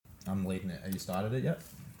I'm leading it. Have you started it yet?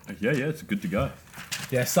 Yeah, it's good to go.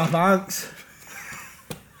 Yeah, sup, Unks?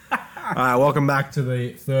 Alright, welcome back to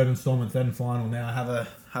the third and final. Now I have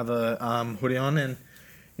a hoodie on, and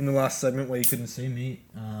in the last segment where you couldn't see me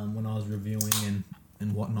when I was reviewing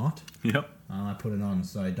and whatnot, Yep. I put it on,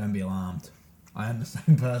 so don't be alarmed. I am the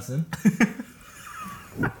same person.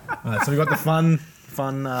 Alright, so we got the fun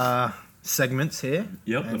segments here.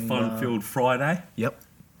 Yep, and, the fun-filled Friday. Yep.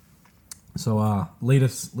 So lead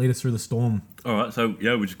us through the storm. All right, so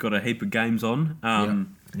yeah, we just got a heap of games on.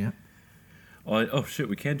 Yeah. Oh shit,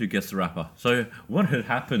 we can do Guess the Rapper. So what had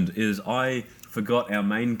happened is I forgot our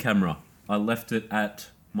main camera. I left it at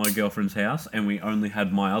my girlfriend's house, and we only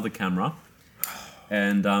had my other camera.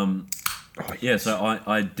 And so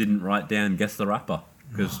I didn't write down Guess the Rapper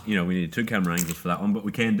because we needed 2 camera angles for that one, but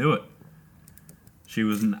we can do it. She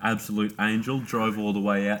was an absolute angel. Drove all the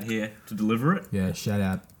way out here to deliver it. Yeah, shout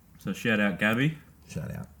out. So shout out Gabby.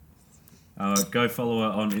 Shout out. Go follow her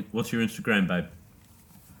on. What's your Instagram, babe?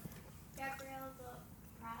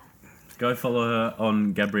 Gabrielle.Pratt. Go follow her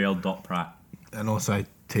on Gabrielle.Pratt. And also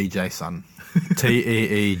TJ Sutton.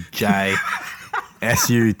 TEEJ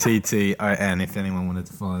SUTTON, if anyone wanted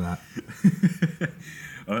to follow that.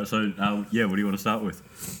 All right, so what do you want to start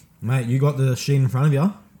with? Mate, you got the sheet in front of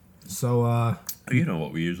you. So You know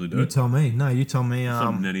what we usually do. you tell me. No, you tell me.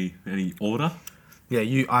 Any order?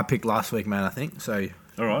 Yeah, I picked last week, man, I think. So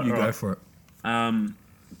All right, you all go right. for it.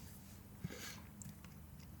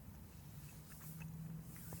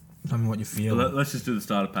 Tell me what you feel. Let's just do the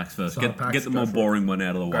starter packs first. Starter packs, get the go more for it. boring one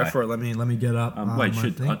out of the way. Go for it. Let me get up. Wait, my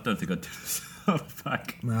shit! thing. I don't think I did the starter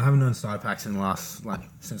pack. Man, I haven't done starter packs since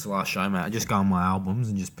the last show, mate. I just go on my albums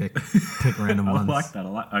and just pick random I ones. like that.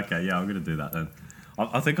 Okay, yeah, I'm gonna do that then.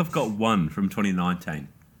 I think I've got one from 2019,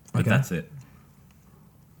 but Okay. that's it.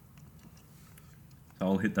 So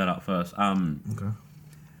I'll hit that up first. Okay,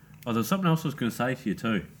 Oh, there's something else I was gonna say to you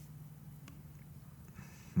too.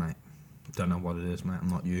 mate. Don't know what it is, mate. I'm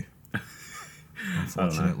not you.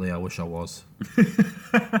 Unfortunately, I wish I was.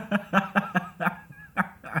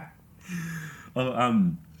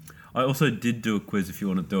 I also did do a quiz if you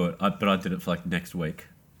want to do it, but I did it for next week.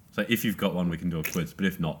 So if you've got one, we can do a quiz. But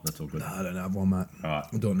if not, that's all good. No, I don't have one, mate. All right.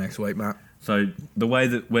 We'll do it next week, mate. So the way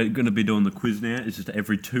that we're going to be doing the quiz now is just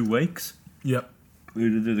every 2 weeks Yep. we're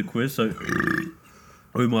going to do the quiz. So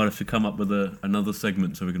we might have to come up with another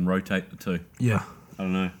segment so we can rotate the 2. Yeah. I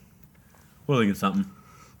don't know. We'll think of something.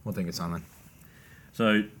 We'll think it's something.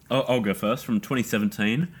 So I'll go first. From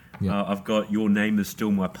 2017, Yeah. I've got Your Name Is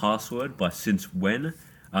Still My Password by Since When.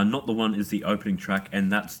 Not the One is the opening track, and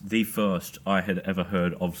that's the first I had ever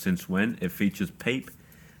heard of Since When. It features Peep.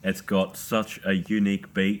 It's got such a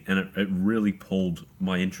unique beat, and it really pulled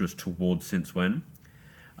my interest towards Since When.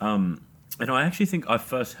 And I actually think I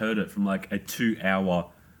first heard it from a 2-hour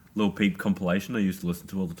Lil Peep compilation I used to listen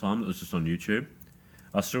to all the time. That was just on YouTube.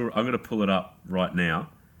 I'm going to pull it up right now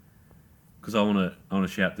because I want to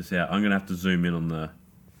shout this out. I'm going to have to zoom in on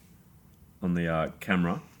the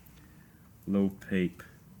camera. Lil Peep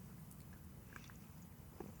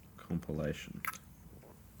compilation.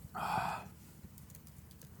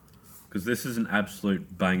 Because this is an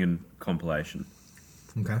absolute banging compilation.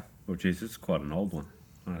 Okay. Oh, jeez, it's quite an old one.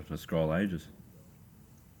 I have to scroll ages.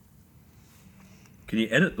 Can you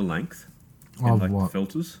edit the length? Of The what?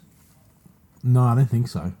 filters? No, I don't think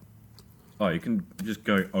so. Oh, you can just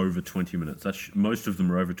go over 20 minutes. Most of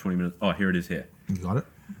them are over 20 minutes. Oh, here it is here. You got it?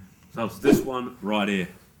 So it's this one right here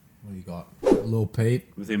What you got? Lil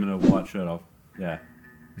Peep. with him in a white shirt off. Yeah.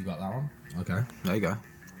 You got that one? Okay. There you go.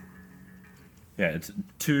 Yeah, it's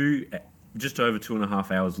just over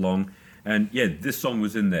 2.5 hours long. And yeah, this song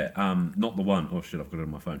was in there. Not the One. Oh shit, I've got it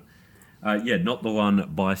on my phone. Not the One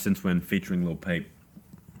by Since When featuring Lil Peep.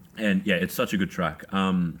 And yeah, it's such a good track.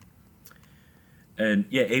 And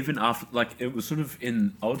yeah, even after, it was sort of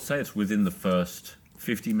I would say it's within the first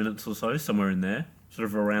 50 minutes or so, somewhere in there. Sort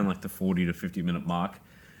of around the 40 to 50 minute mark.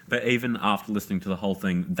 But even after listening to the whole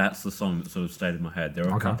thing, that's the song that sort of stayed in my head. There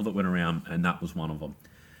were a couple that went around, and that was one of them.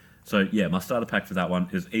 So yeah, my starter pack for that one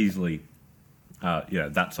is easily,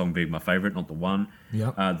 that song being my favourite, not the one.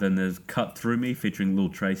 Yep. Then there's Cut Through Me featuring Lil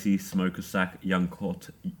Tracy, Smoker Sack, Young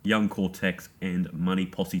Cortex, and Money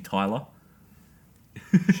Posse Tyler.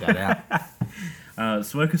 Shout out.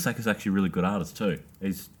 Smoker Sack is actually a really good artist too.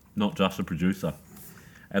 He's not just a producer.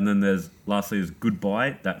 And then lastly is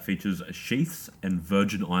Goodbye, that features Sheaths and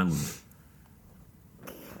Virgin Island.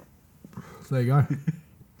 There you go.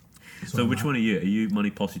 So which one are you? Are you Money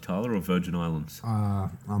Posse Tyler or Virgin Islands?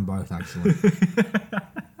 I'm both, actually.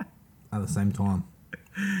 At the same time.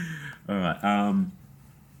 All right. I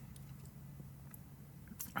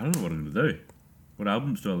don't know what I'm going to do. What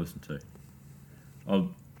albums do I listen to?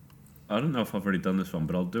 I don't know if I've already done this one,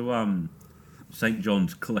 but I'll do St.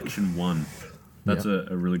 John's Collection 1. That's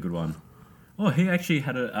a really good one. Oh, he actually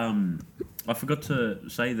had a... I forgot to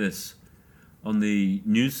say this on the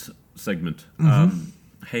news segment.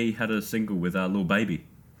 He had a single with Lil Baby.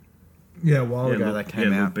 Yeah, a while ago that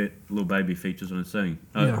came out. Lil Baby features on his thing.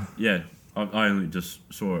 Yeah. I only just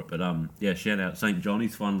saw it, but shout out St. John.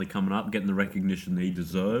 He's finally coming up, getting the recognition that he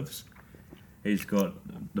deserves. He's got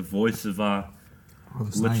the voice of a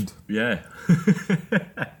saint. Yeah.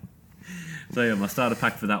 So yeah, my starter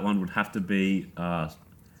pack for that one would have to be.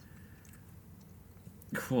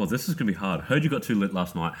 This is gonna be hard. Heard You Got Too Lit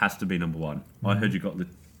Last Night has to be number one. Mm-hmm.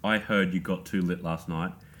 I heard you got too lit last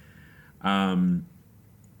night.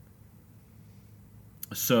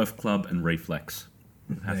 Surf Club and Reflex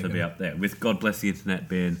have to be up there. With God Bless the Internet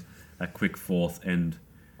being a quick fourth, and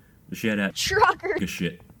shout out Trucker. Good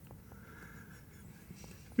shit.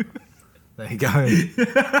 There you go.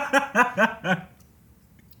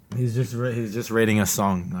 He's just reading a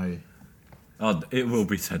song. No. Oh, it will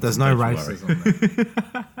be said. There's no racism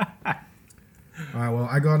there. All right. Well,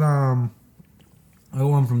 I got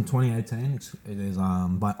one from 2018. It is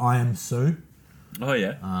by I Am Sue. Oh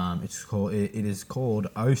yeah. It is called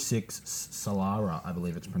 06 Solara, I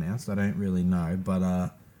believe it's pronounced. I don't really know,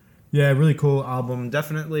 but really cool album.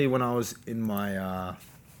 Definitely when I was in my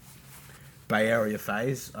Bay Area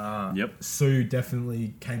phase. Sue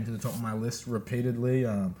definitely came to the top of my list repeatedly.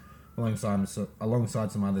 Alongside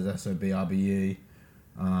some others, SOB, RBE.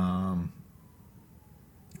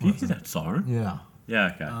 Do you hear that siren? Yeah.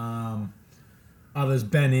 Yeah. Okay. Others,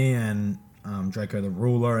 Benny and Draco the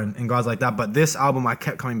Ruler and guys like that. But this album, I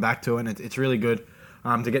kept coming back to it, and it's really good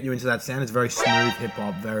to get you into that sound. It's very smooth hip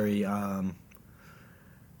hop, very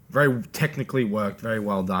technically worked, very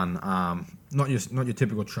well done. Not your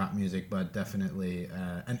typical trap music, but definitely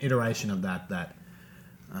an iteration of that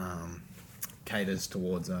caters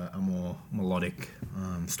towards a more melodic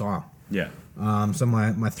style. Yeah. So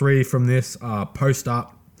my three from this are Post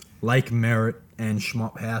Up, Lake Merritt, and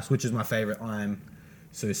Schmop House, which is my favorite I Am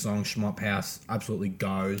Sue song. Schmop House absolutely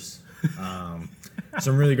goes.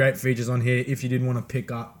 Some really great features on here. If you did want to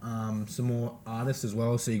pick up some more artists as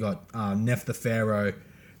well, so you got Neff the Pharaoh,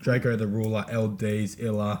 Draco the Ruler, LDs,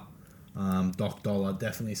 Illa, Doc Dollar,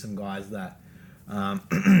 definitely some guys that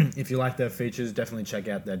if you like their features, definitely check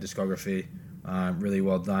out their discography. Really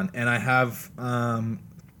well done. And I have one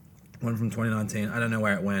from 2019. I don't know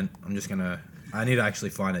where it went. I need to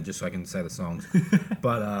actually find it just so I can say the songs.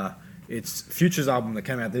 But it's Future's album that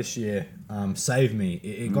came out this year, Save Me.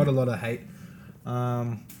 It got a lot of hate.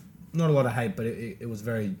 Not a lot of hate, but it was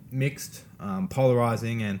very mixed,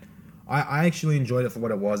 polarizing, and I actually enjoyed it for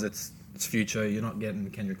what it was. It's Future. You're not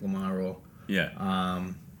getting Kendrick Lamar or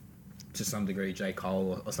to some degree J.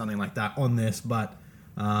 Cole or something like that on this, but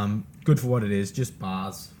good for what it is. Just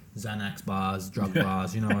bars, Xanax bars, drug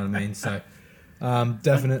bars. You know what I mean? So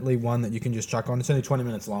definitely one that you can just chuck on. It's only 20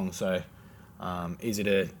 minutes long, so easy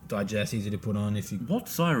to digest, easy to put on. What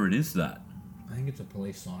siren is that? I think it's a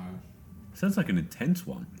police siren. Sounds like an intense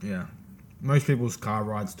one. Yeah. Most people's car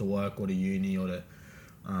rides to work or to uni or to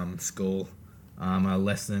school are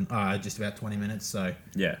less than just about 20 minutes, so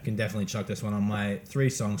you can definitely chuck this one on. My 3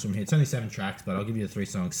 songs from here. It's only 7 tracks, but I'll give you the 3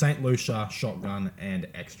 songs. St. Lucia, Shotgun, and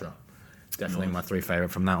Extra. Definitely my 3 favourite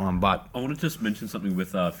from that one. But I want to just mention something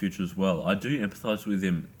with Future as well. I do empathise with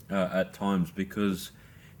him at times because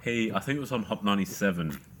I think it was on Hot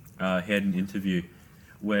 97, he had an interview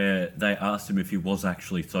where they asked him if he was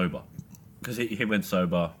actually sober. Because he went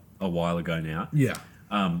sober a while ago now. Yeah.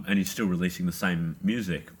 And he's still releasing the same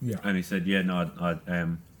music. Yeah. And he said, I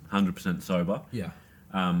am 100% sober. Yeah.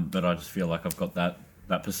 But I just feel like I've got that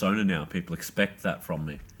persona now. People expect that from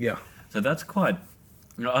me. Yeah. So that's quite...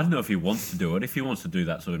 I don't know if he wants to do it. If he wants to do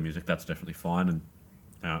that sort of music, that's definitely fine. And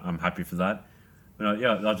I'm happy for that. But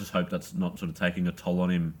I just hope that's not sort of taking a toll on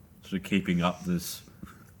him, sort of keeping up this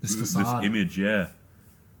image, Yeah,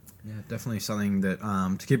 definitely something that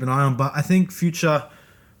to keep an eye on. But I think Future,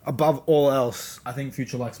 above all else, I think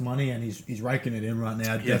Future likes money, and he's raking it in right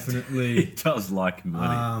now. Yeah, Definitely, he does like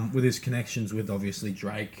money. With his connections with obviously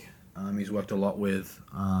Drake, he's worked a lot with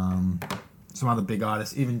some other big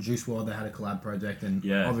artists. Even Juice WRLD, they had a collab project, and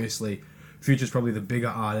obviously Future's probably the bigger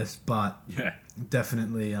artist, but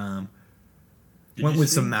definitely went with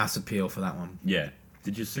some mass appeal for that one. Yeah.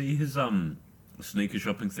 Did you see his sneaker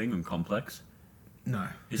shopping thing on Complex? No.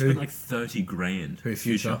 He spent like 30 grand. Who,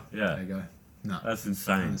 Future? Yeah. There you go. No. That's I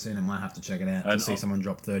insane. haven't seen it. Might have to check it out to see someone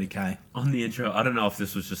drop 30k. On the intro, I don't know if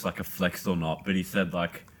this was just like a flex or not, but he said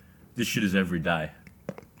like, this shit is every day.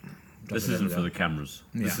 This isn't for the cameras.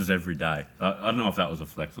 This Yeah. is every day. I don't know if that was a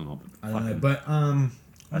flex or not. But I don't know, fucking- but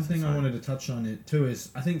one thing I insane. wanted to touch on it too is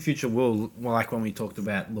I think Future will, well, like when we talked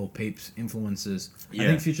about Lil Peep's influences, I Yeah.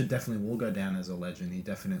 think Future definitely will go down as a legend. He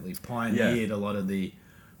definitely pioneered a lot of the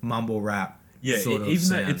mumble rap. yeah, sort of even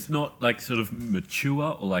though sound. it's not like sort of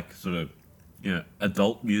mature or like sort of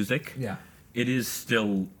adult music. Yeah. It is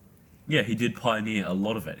still. Yeah, he did pioneer a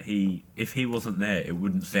lot of it. If he wasn't there, it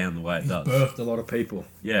wouldn't sound the way it does. Birthed a lot of people.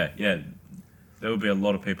 Yeah. There would be a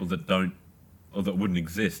lot of people that don't, or that wouldn't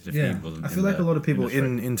exist if he wasn't. I feel like a lot of people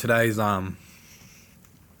in today's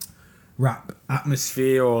rap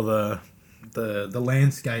atmosphere or the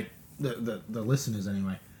landscape, the listeners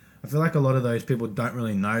anyway. I feel like a lot of those people don't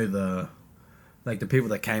really know the people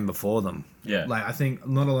that came before them. Yeah. Like I think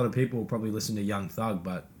not a lot of people probably listen to Young Thug,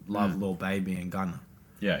 but love Lil Baby and Gunna.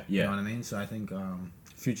 Yeah. You know what I mean? So I think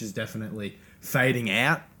Future's definitely fading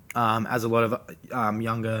out as a lot of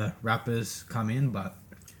younger rappers come in, but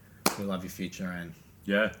we love your Future, and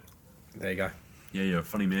Yeah. there you go. Yeah, you're a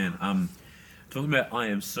funny man. Talking about I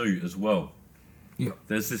Am Sue as well. Yeah.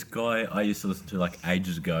 There's this guy I used to listen to like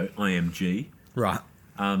ages ago, IMG. Right.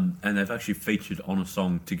 And they've actually featured on a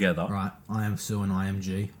song together. Right. I Am Sue and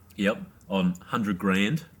IMG. Yep, on 100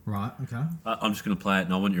 Grand. Right. Okay. I'm just gonna play it,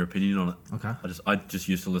 and I want your opinion on it. Okay. I just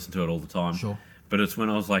used to listen to it all the time. Sure. But it's when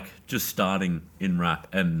I was like just starting in rap,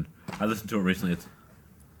 and I listened to it recently.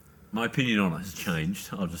 My opinion on it has changed.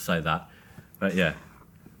 I'll just say that. But yeah,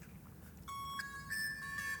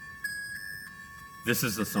 this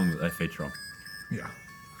is the song that they feature on. Yeah.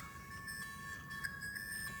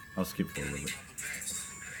 I'll skip forward a little bit.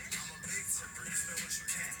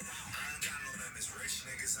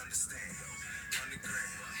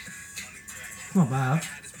 Not bad.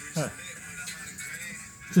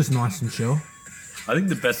 Just nice and chill. I think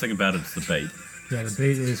the best thing about it is the beat. Yeah, the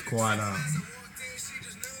beat is quite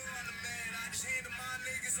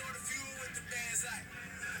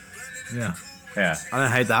yeah. Yeah. I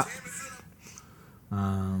don't hate that.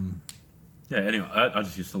 Yeah, anyway, I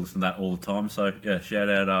just used to listen to that all the time. So, yeah, shout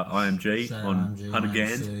out IMG Shout out on IMG, 100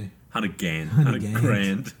 Grand. IMC. 100 Grand. 100 100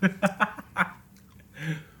 Grand.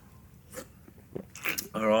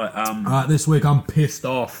 All right. Alright, this week I'm pissed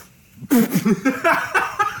off.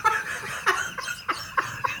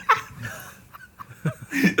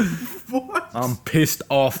 What? I'm pissed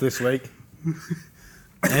off this week.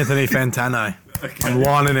 Anthony Fantano. Okay. I'm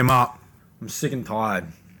lining him up. I'm sick and tired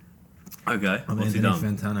Okay. of What's he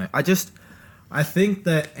Anthony done? Fantano. I think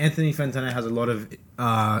that Anthony Fantano has a lot of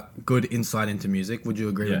good insight into music. Would you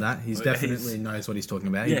agree with Yeah. that? He's Well, definitely knows what he's talking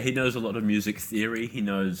about. Yeah, he knows a lot of music theory. He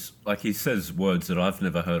knows, like, he says words that I've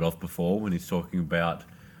never heard of before when he's talking about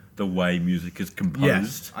the way music is composed.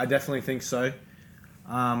 Yes, I definitely think so.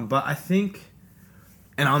 But I think,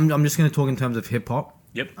 and I'm just going to talk in terms of hip hop.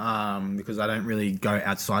 Yep. Because I don't really go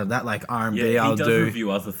outside of that. Like R&B, Yeah, he I'll does do.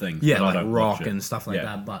 review other things. Yeah, but I like don't watch rock it. and stuff like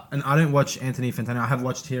Yeah. that. And I don't watch Anthony Fantano. I have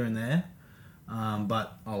watched here and there,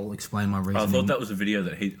 but I'll explain my reasoning. I thought that was a video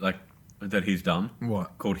that he's done.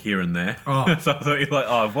 What? Called Here and There. Oh. So I thought you're like,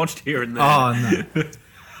 I've watched Here and There.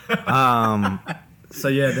 Oh no. So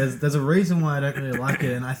yeah, there's a reason why I don't really like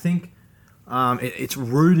it, and I think it's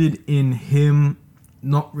rooted in him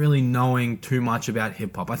not really knowing too much about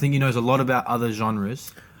hip hop. I think he knows a lot about other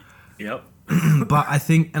genres. Yep. But I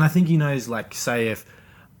think he knows, like, say if,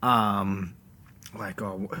 who am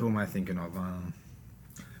I thinking of?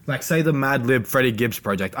 Like, say the Mad Lib Freddie Gibbs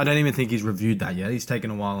project. I don't even think he's reviewed that yet. He's taken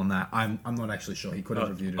a while on that. I'm not actually sure. He could have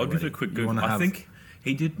reviewed it. I'll give already. it a quick You Google. wanna I have- think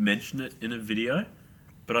he did mention it in a video,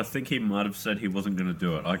 but I think he might have said he wasn't going to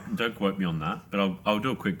do it. Don't quote me on that, but I'll do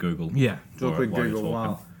a quick Google. Yeah, do a for it quick while you're Google talking.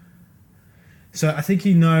 while. So I think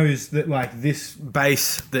he knows that, like, this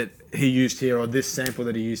bass that he used here or this sample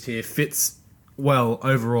that he used here fits well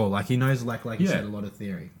overall. Like, he knows, like you Yeah. said, a lot of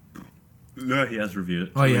theory. No, he has reviewed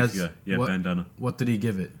it. Oh, he 2 weeks has? ago. Yeah, What? Bandana. What did he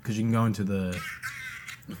give it? Because you can go into the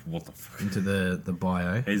What the fuck? the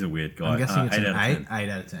bio. He's a weird guy. I'm guessing it's 8 an out of 8. 10. 8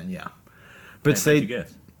 out of 10, yeah. But How'd you see,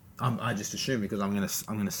 guess? I just assume because I'm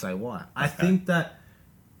gonna say why. I think that,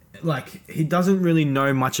 like, he doesn't really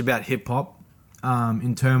know much about hip hop,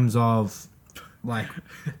 in terms of, like,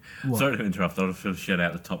 what? Sorry to interrupt. I'll just shout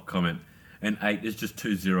out the top comment. And 8 is just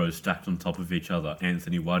 2 zeros stacked on top of each other.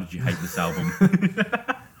 Anthony, why did you hate this album?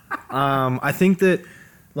 I think that,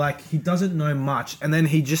 like, he doesn't know much, and then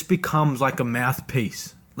he just becomes like a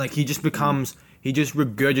mouthpiece. Like, he just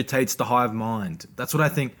regurgitates the hive mind. That's what I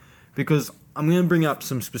think, because I'm going to bring up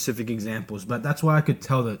some specific examples, but that's why I could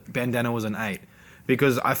tell that Bandana was an 8.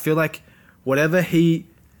 Because I feel like whatever he,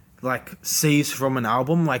 like, sees from an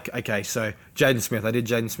album, like, okay, so Jaden Smith, I did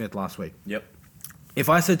Jaden Smith last week. Yep. if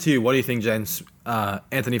I said to you, what do you think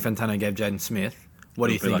Anthony Fantano gave Jaden Smith? What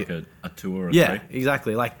do you think? Like a two or a yeah, three?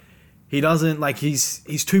 exactly. Like, he doesn't, like, he's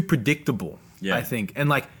too predictable, Yeah. I think. And,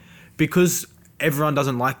 like, because everyone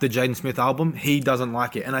doesn't like the Jaden Smith album, he doesn't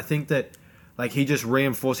like it. And I think that, like, he just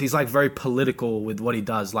reinforced, he's, like, very political with what he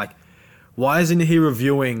does. Like, why isn't he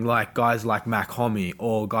reviewing, like, guys like Mac Homie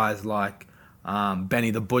or guys like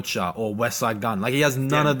Benny the Butcher or Westside Gun? Like, he has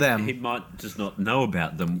none of them. He might just not know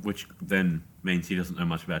about them, which then means he doesn't know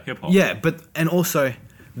much about hip hop. Yeah, but, and also,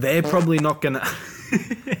 they're probably not gonna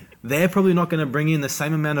bring in the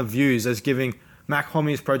same amount of views as giving Mac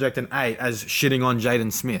Homie's Project an 8 as shitting on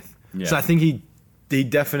Jaden Smith. Yeah. So I think he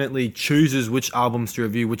definitely chooses which albums to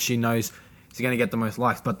review, which he knows is going to get the most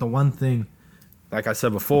likes. But the one thing, like I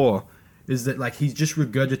said before, is that, like, he just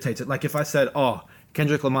regurgitates it. Like, if I said, oh,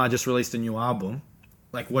 Kendrick Lamar just released a new album,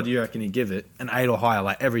 like, what do you reckon he'd give it? An 8 or higher,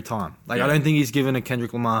 like, every time. Like, Yeah. I don't think he's given a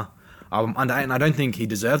Kendrick Lamar album under 8, and I don't think he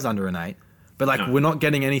deserves under an 8. But, like, No. we're not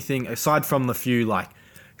getting anything, aside from the few, like,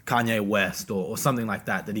 Kanye West or something like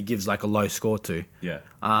that he gives, like, a low score to. Yeah.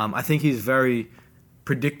 I think he's very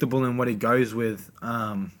predictable in what he goes with.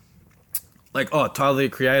 Like, oh, Tyler, the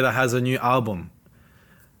Creator, has a new album.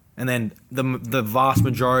 And then the vast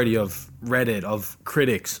majority of Reddit, of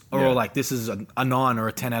critics, are Yeah. all like, this is a 9 or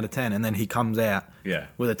a 10 out of 10. And then he comes out Yeah.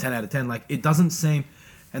 with a 10 out of 10. Like, it doesn't seem...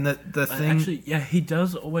 And the thing... Actually, yeah, he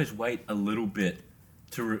does always wait a little bit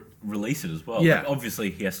to release it as well. Yeah. Like,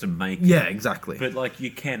 obviously, he has to make yeah, exactly. But, like,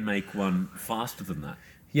 you can make one faster than that.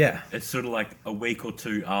 yeah. It's sort of like a week or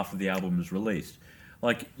two after the album is released.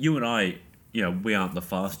 Like, you and I, you know, we aren't the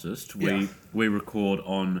fastest. Yeah. We record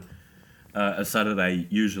on a Saturday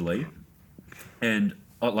usually. And,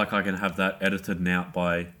 like, I can have that edited and out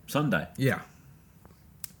by Sunday. Yeah.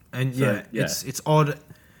 And So, yeah. it's odd.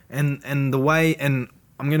 And the way... And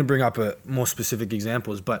I'm going to bring up more specific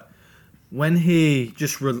examples, but... When he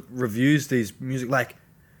just reviews these music, like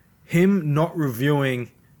him not reviewing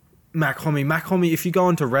Mac Homie, if you go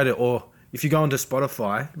onto Reddit or if you go onto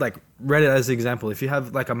Spotify, like Reddit as an example, if you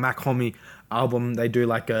have like a Mac Homie album, they do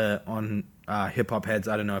like on Hip Hop Heads,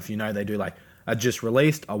 I don't know if you know, they do like a just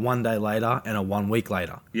released, a 1 day later, and a 1 week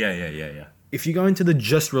later. Yeah. If you go into the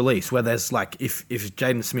just release, where there's like, if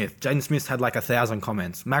Jaden Smith had like 1,000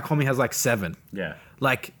 comments, Mac Homie has like 7. Yeah.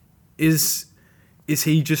 Like, is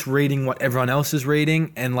he just reading what everyone else is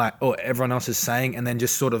reading and like, or everyone else is saying, and then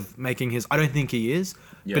just sort of making his? I don't think he is,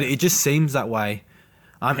 Yeah. but it just seems that way.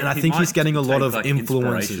 And I think might he's getting a lot take, of like,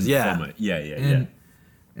 influences. inspiration Yeah. from it. Yeah.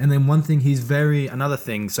 And then another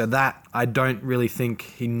thing, so that I don't really think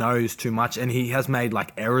he knows too much, and he has made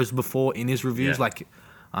like errors before in his reviews,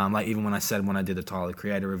 Yeah. like even when I did the Tyler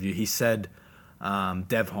Creator review, he said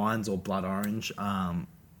Dev Hynes or Blood Orange.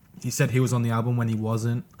 He said he was on the album when he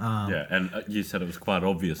wasn't. Yeah, and you said it was quite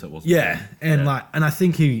obvious it wasn't. Yeah, and Yeah. and I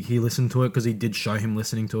think he listened to it because he did show him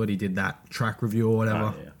listening to it. He did that track review or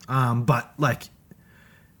whatever. Oh, But like,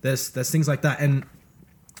 there's things like that, and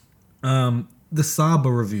the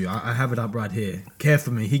Saba review, I have it up right here. Care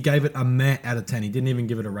for Me, he gave it a meh out of 10. He didn't even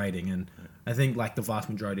give it a rating, and I think like the vast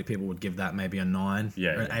majority of people would give that maybe a 9,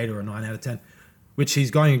 Yeah, or an yeah. 8 or a 9 out of 10. Which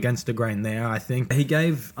he's going against the grain there, I think. He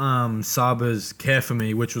gave Saba's Care For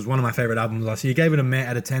Me, which was one of my favorite albums last year. He gave it a meh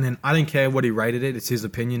out of 10, and I don't care what he rated it. It's his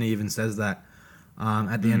opinion. He even says that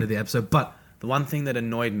at the end of the episode. But the one thing that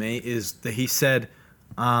annoyed me is that he said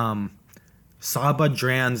Saba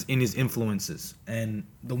drowns in his influences. And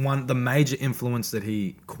the major influence that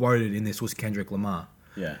he quoted in this was Kendrick Lamar.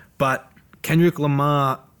 Yeah. But Kendrick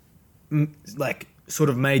Lamar, like, sort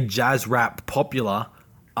of made jazz rap popular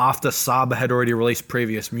after Saba had already released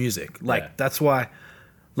previous music. Like, Yeah. that's why,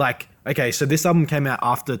 like, okay, so this album came out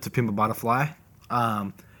after To Pimp a Butterfly,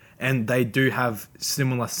 and they do have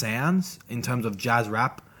similar sounds in terms of jazz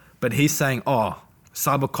rap, but he's saying, oh,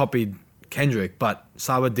 Saba copied Kendrick, but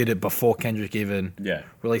Saba did it before Kendrick even Yeah.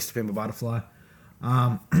 released To Pimp a Butterfly.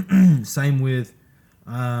 Same with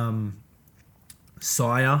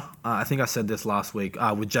Sire. I think I said this last week,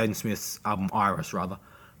 with Jaden Smith's album Iris, rather.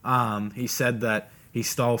 He said that he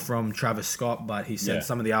stole from Travis Scott, but he said Yeah.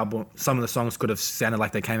 some of the songs could have sounded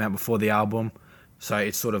like they came out before the album, so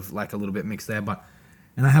it's sort of like a little bit mixed there.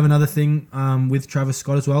 And I have another thing with Travis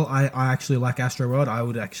Scott as well. I actually like Astro World. I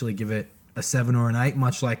would actually give it a 7 or an 8,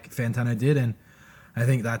 much like Fantano did, and I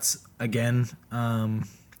think that's again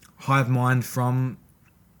hive mind from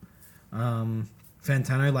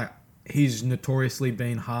Fantano. Like, he's notoriously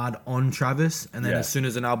been hard on Travis, and then Yeah. as soon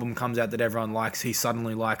as an album comes out that everyone likes, he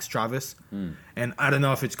suddenly likes Travis. And I don't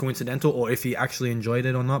know if it's coincidental or if he actually enjoyed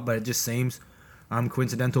it or not, but it just seems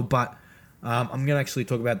coincidental. But I'm going to actually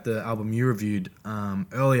talk about the album you reviewed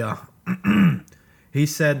earlier. He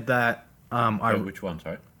said that Which one?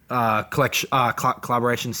 Sorry.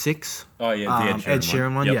 Collaboration 6. Oh yeah, the Ed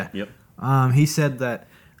Sheeran one. Yep, Yeah. Yep. He said that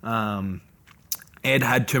Ed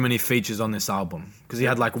had too many features on this album because he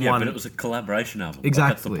had like Yeah, one. but it was a collaboration album. Exactly.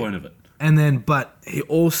 Like, that's the point of it. And then, but he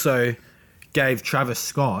also gave Travis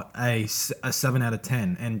Scott a 7 out of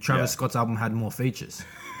 10, and Travis Scott's album had more features.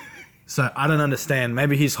 So I don't understand.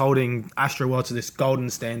 Maybe he's holding Astroworld to this golden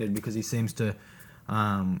standard because he seems to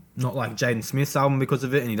not like Jaden Smith's album because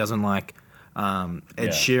of it, and he doesn't like Ed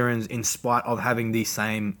Sheeran's in spite of having the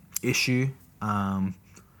same issue. But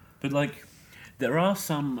like, there are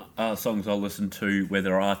some songs I'll listen to where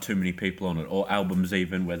there are too many people on it, or albums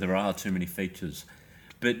even where there are too many features.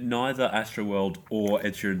 But neither Astroworld or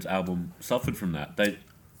Ed Sheeran's album suffered from that. They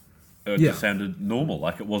just sounded normal,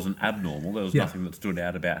 like it wasn't abnormal. There was nothing that stood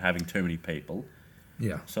out about having too many people.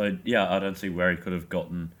 Yeah. So, I don't see where he could have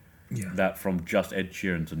gotten that from just Ed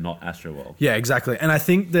Sheeran's and not Astroworld. Yeah, exactly. And I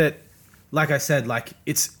think that, like I said, like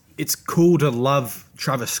it's cool to love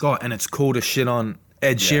Travis Scott and it's cool to shit on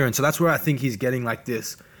Ed Sheeran. So that's where I think he's getting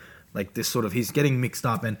this sort of, he's getting mixed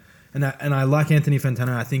up. And I like Anthony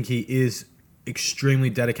Fantano. I think he is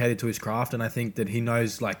extremely dedicated to his craft, and I think that he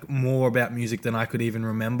knows like more about music than I could even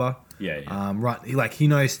remember. Right. He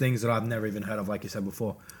knows things that I've never even heard of, like you said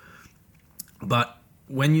before. But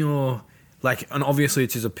when you're like, and obviously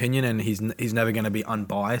it's his opinion, and he's never going to be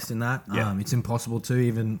unbiased in that. It's impossible to.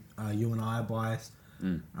 Even you and I are biased.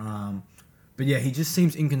 But yeah, he just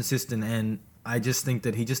seems inconsistent, and I just think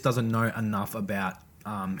that he just doesn't know enough about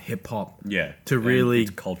hip hop. Yeah. To really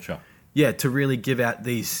its culture. Yeah, to really give out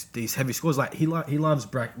these heavy scores. Like, he loves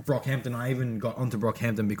Brockhampton. I even got onto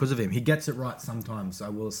Brockhampton because of him. He gets it right sometimes, I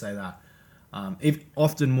will say that.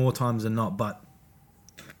 Often more times than not, but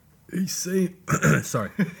he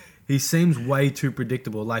he seems way too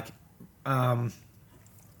predictable. Like,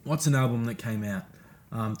 what's an album that came out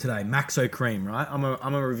today? Maxo Cream, right? I'm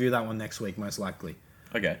gonna review that one next week, most likely.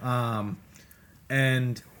 Okay.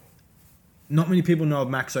 And not many people know of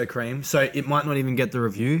Maxo Cream, so it might not even get the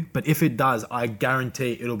review. But if it does, I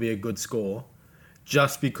guarantee it'll be a good score,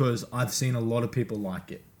 just because I've seen a lot of people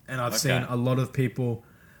like it, and I've seen a lot of people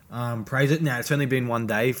praise it. Now, it's only been one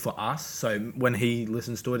day for us, so when he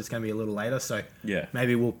listens to it, it's going to be a little later. So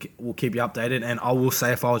maybe we'll keep you updated, and I will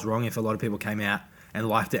say if I was wrong, if a lot of people came out and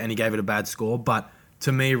liked it and he gave it a bad score. But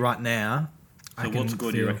to me, right now, so what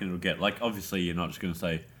score do you reckon it'll get? Like, obviously, you're not just going to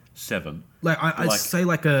say 7. Like, I'd say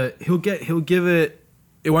like he'll give it.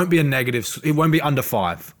 It won't be a negative. It won't be under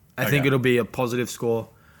 5. I think it'll be a positive score,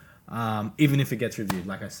 even if it gets reviewed.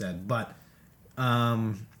 Like I said, but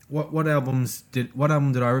what album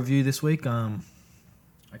did I review this week? I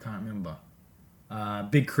can't remember.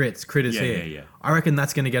 Big Critters here. Yeah. I reckon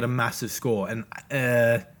that's going to get a massive score, and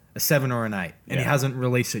a 7 or an 8. And he hasn't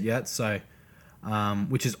released it yet, so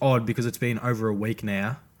which is odd because it's been over a week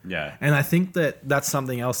now. Yeah. And I think that's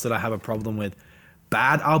something else that I have a problem with.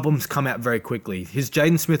 Bad albums come out very quickly. His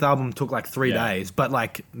Jaden Smith album took like 3 days, but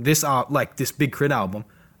like this Big Crit album,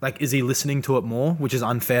 like, is he listening to it more, which is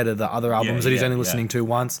unfair to the other albums that he's only listening to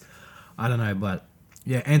once. I don't know, but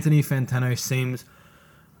yeah, Anthony Fantano seems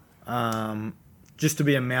just to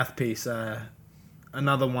be a mouthpiece,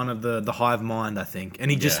 another one of the hive mind, I think. And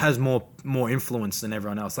he just has more influence than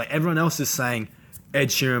everyone else. Like, everyone else is saying Ed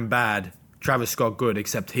Sheeran bad, Travis Scott good,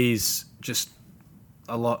 except he's just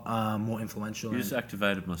a lot more influential. You just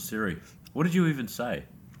activated my Siri. What did you even say?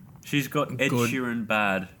 She's got Ed Sheeran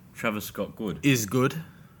bad, Travis Scott good. Is good.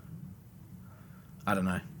 I don't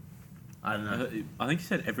know. I think you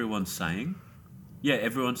said everyone's saying. Yeah,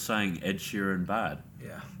 everyone's saying Ed Sheeran bad.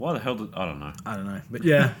 Yeah. Why the hell I don't know. I don't know. But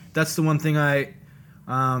yeah, that's the one thing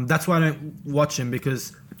that's why I don't watch him,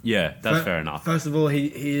 because... Yeah, that's fair enough. First of all,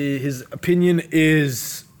 his opinion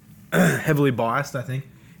is heavily biased, I think.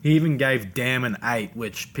 He even gave Damn an 8,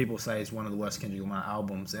 which people say is one of the worst Kendrick Lamar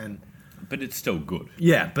albums. But it's still good.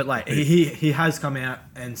 Yeah, but like he has come out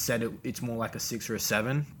and said it's more like a 6 or a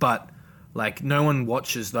 7. But like, no one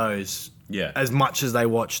watches those as much as they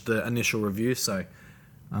watch the initial review. So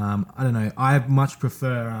I don't know. I much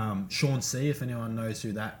prefer Sean C. If anyone knows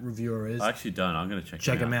who that reviewer is. I actually don't. I'm going to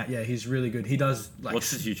check him out. Yeah, he's really good. He does like... What's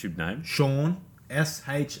his YouTube name? Sean,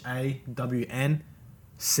 SHAWNCEE.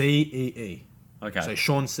 Okay. So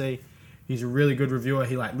Sean C. He's a really good reviewer.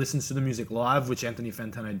 He like listens to the music live, which Anthony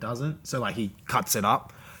Fantano doesn't. So like, he cuts it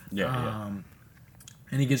up. Yeah.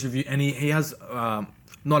 And he gives review, and he has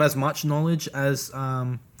not as much knowledge as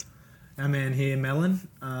our man here, Melon.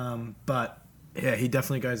 But yeah, he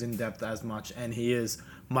definitely goes in depth as much, and he is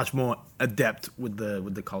much more adept with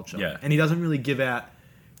the culture. Yeah. And he doesn't really give out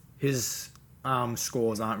his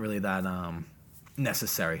scores aren't really that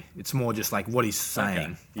necessary. It's more just like what he's saying.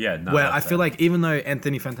 Okay. Yeah, no. Where I that's feel fair. like even though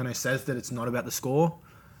Anthony Fantano says that it's not about the score,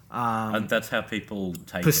 And that's how people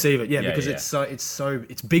perceive it. Yeah, because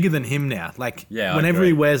it's bigger than him now. Like Yeah, I whenever he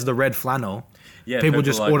agree. wears the red flannel, yeah, people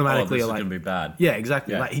just are like, automatically this are like, is gonna be bad. yeah,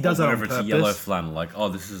 exactly. Like he does or that on whenever purpose. it's a yellow flannel, like, oh,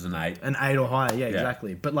 this is an 8. An 8 or higher, yeah,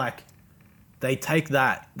 exactly. But like, they take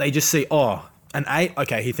that, they just see, oh, an 8,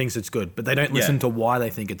 okay, he thinks it's good, but they don't listen to why they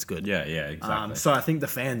think it's good. Yeah, exactly. So I think the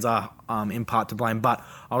fans are in part to blame, but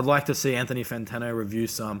I would like to see Anthony Fantano review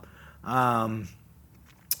some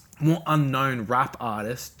more unknown rap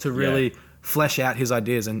artists to really flesh out his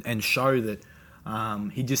ideas and show that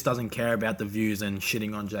he just doesn't care about the views and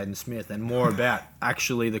shitting on Jaden Smith and more about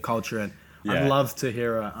actually the culture. And I'd love to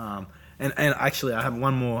hear and actually I have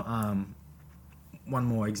one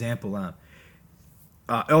more example.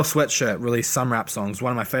 Earl Sweatshirt released some rap songs,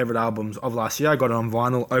 one of my favorite albums of last year. I got it on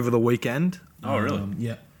vinyl over the weekend. Oh, really?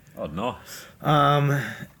 Yeah. Oh, nice.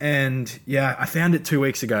 And yeah, I found it 2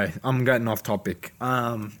 weeks ago. I'm getting off topic.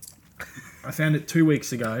 I found it 2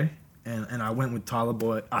 weeks ago, and I went with Tyler,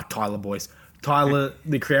 the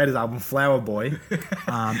creator's album, Flower Boy,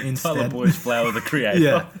 instead. Tyler Boy's Flower, the creator.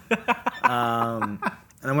 Yeah.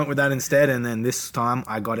 And I went with that instead, and then this time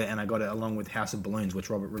I got it along with House of Balloons,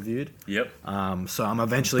 which Robert reviewed. Yep. So I'm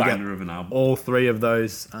eventually Banger getting of an album. all 3 of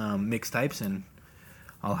those mixtapes, and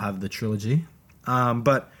I'll have the trilogy.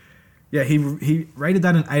 But yeah, he rated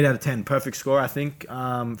that an 8 out of 10. Perfect score, I think.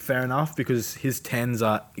 Fair enough, because his 10s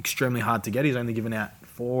are extremely hard to get. He's only given out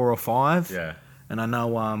 4 or 5. Yeah. And I know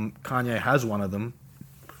Kanye has one of them.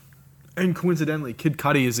 And coincidentally, Kid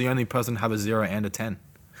Cudi is the only person to have a 0 and a 10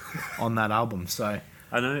 on that album. So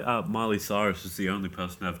I know Miley Cyrus is the only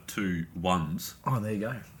person to have 2 1s. oh, there you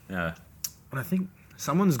go. Yeah. And I think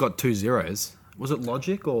someone's got 2 zeros. Was it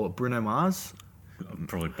Logic or Bruno Mars?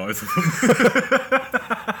 Probably both of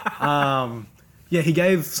them. Yeah, he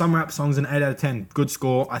gave some rap songs an 8 out of 10. Good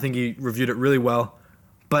score. I think he reviewed it really well.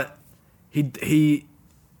 But Ed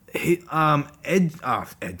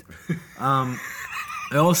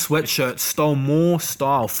Earl Sweatshirt stole more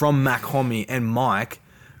style from Mac Homie and Mike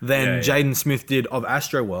than Jaden Smith did of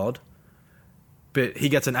Astroworld. But he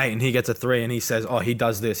gets an 8 and he gets a 3 and he says, oh, he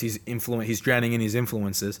does this. He's drowning in his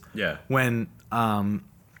influences. Yeah. When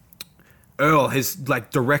Earl has like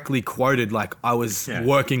directly quoted, like, I was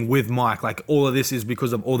working with Mike. Like, all of this is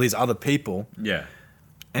because of all these other people. Yeah.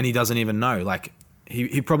 And he doesn't even know. Like,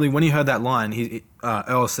 he probably, when he heard that line,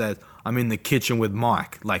 Earl said, I'm in the kitchen with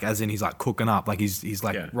Mike. Like, as in he's like cooking up. Like, he's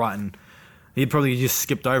like writing. He probably just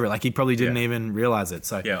skipped over it. Like, he probably didn't even realize it.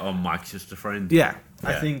 So Yeah, oh, Mike's just a friend. yeah.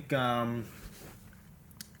 I think, go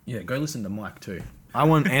listen to Mike too. I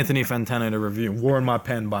want Anthony Fantano to review War in My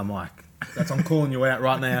Pen by Mike. I'm calling you out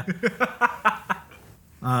right now.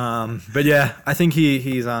 But yeah, I think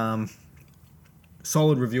he's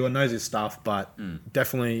solid reviewer, knows his stuff, but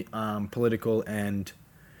definitely political, and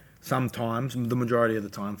sometimes, the majority of the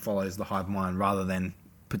time, follows the hive mind rather than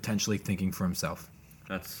potentially thinking for himself.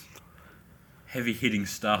 That's heavy-hitting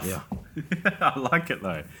stuff. Yeah. I like it,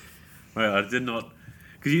 though. Well, I did not...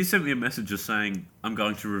 Because you sent me a message just saying, I'm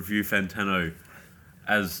going to review Fantano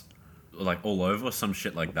as, like, all over, or some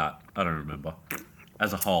shit like that. I don't remember.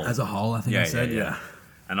 As a whole. As a whole, I think I said, yeah.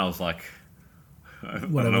 And I was like... I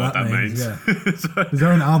don't Whatever know what that means. Yeah. Is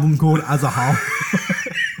there an album called As a Whole?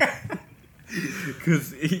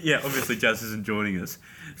 Because, obviously Jazz isn't joining us.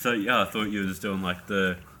 So, I thought you were just doing, like,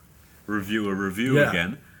 the review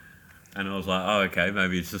again. And I was like, oh, okay,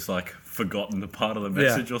 maybe it's just, like, forgotten the part of the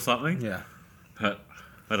message or something. Yeah. But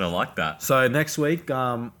I like that. So next week,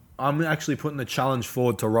 I'm actually putting the challenge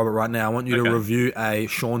forward to Robert right now. I want you to review a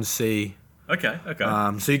Sean C. Okay.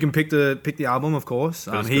 So you can pick the album, of course.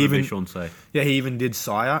 But it's he even Sean C. Yeah, he even did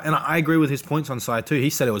Sire, and I agree with his points on Sire too. He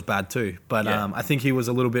said it was bad too, but I think he was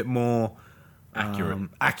a little bit more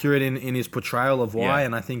accurate in his portrayal of why,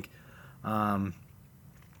 and I think.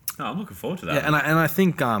 I'm looking forward to that. Yeah, and I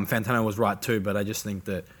think Fantano was right too, but I just think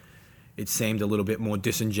that it seemed a little bit more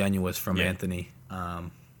disingenuous from Anthony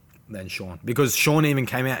than Sean. Because Sean even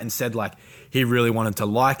came out and said, like, he really wanted to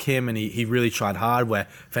like him and he really tried hard, where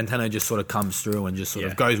Fantano just sort of comes through and just sort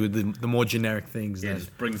of goes with the more generic things. Yeah,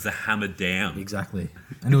 just brings the hammer down. Exactly.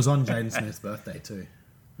 And it was on Jaden Smith's birthday too.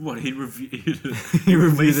 What, he He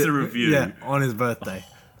released a review? Yeah, on his birthday.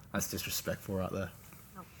 That's disrespectful right there.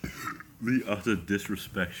 The utter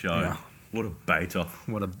disrespect show. Yeah. What a baiter.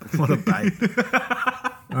 What a bait.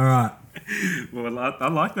 All right. Well, I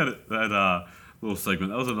like that little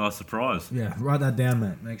segment. That was a nice surprise. Yeah, write that down,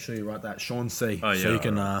 mate. Make sure you write that Sean C. Oh, yeah, so you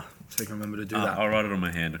can remember to do that. I'll write it on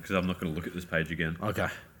my hand because I'm not going to look at this page again. Okay.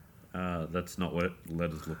 That's not what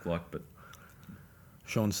letters look like, but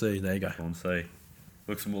Sean C. There you go. Sean C.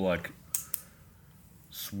 Looks more like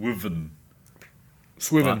Swiven.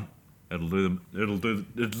 Swiven. It'll do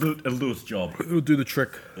its job. It'll do the trick.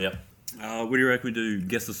 Yep. What do you reckon we do?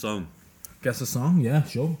 Guess the song. Guess the song? Yeah,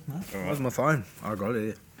 sure. Where's my phone? I got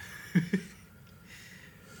it here.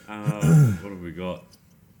 What have we got?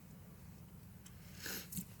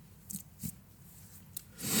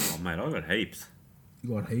 Oh, mate, I got heaps.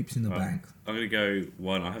 You got heaps in the bank. I'm going to go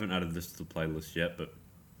one. I haven't added this to the playlist yet, but...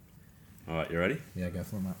 Alright, you ready? Yeah, go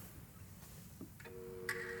for it, mate.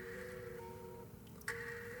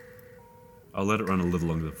 I'll let it run a little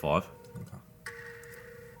longer than 5. Okay.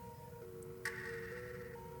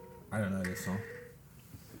 I don't know this song.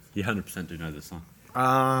 You 100% do know this song.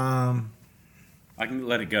 Um, I can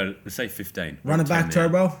let it go. Let's say 15. Run it back, now.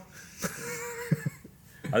 Turbo.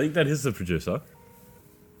 I think that is the producer.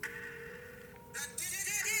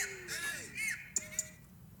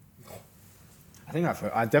 I think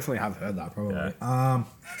I definitely have heard that, probably. Yeah.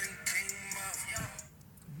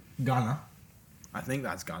 Gunna. I think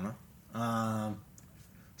that's Gunna.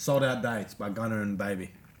 Sold Out Dates by Gunna and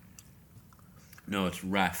Baby. No, it's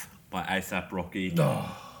Raf by ASAP Rocky.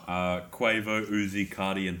 Oh. Quavo, Uzi,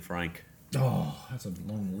 Cardi, and Frank. Oh, that's a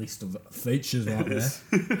long list of features right there.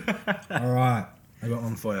 All right, I got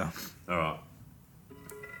one for you. All right.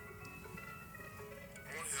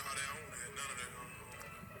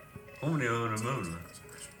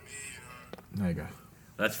 There you go.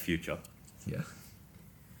 That's Future. Yeah.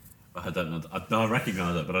 I don't know. I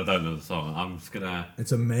recognize it, but I don't know the song. I'm just gonna.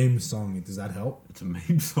 It's a meme song. Does that help? It's a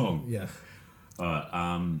meme song. Yeah. All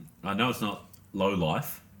right. I know it's not Low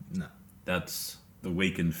Life. No. That's The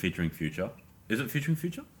Weeknd featuring Future. Is it featuring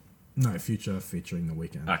Future? No, Future featuring The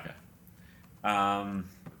Weeknd. Okay.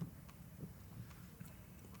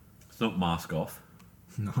 It's not Mask Off.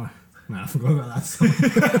 No, I forgot about that song.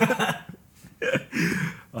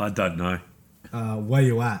 I don't know. Where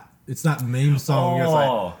You At? It's that meme song.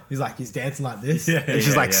 Oh. He's dancing like this. Yeah, and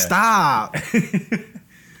she's yeah, like, yeah. stop.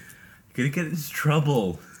 Gonna get into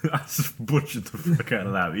trouble. I just butchered the fuck out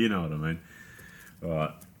of that. But you know what I mean. All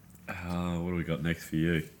right. What do we got next for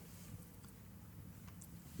you?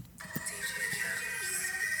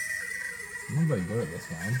 I'm not very good at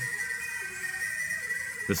this, man.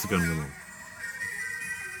 This is gonna be long.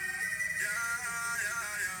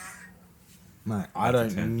 Mate, I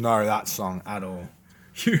don't know that song at all.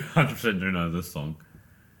 You 100% do know this song.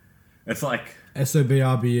 It's like...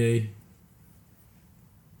 SOBRBE.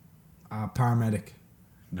 Paramedic.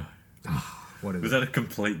 No. What is Was it? that a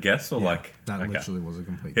complete guess or like... That okay. literally was a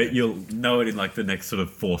complete Yeah, guess. you'll know it in like the next sort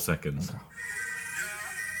of 4 seconds. Okay.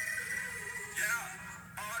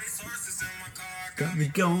 Got me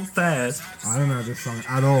going fast. I don't know this song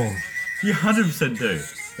at all. You 100% do.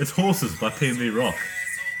 It's Horses by PNB Rock.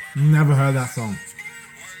 Never heard that song.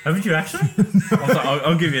 Haven't you actually?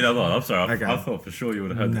 I'll give you another one. I'm sorry. Okay. I thought for sure you would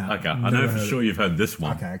have heard No, that. Okay. I never know for heard sure you've heard this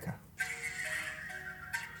one. Okay.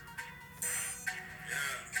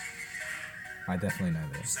 I definitely know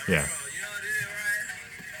this. Yeah.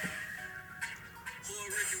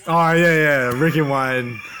 Oh, yeah. Rick and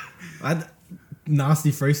Wayne.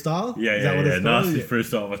 Nasty Freestyle? Yeah, Is that what it's called? Nasty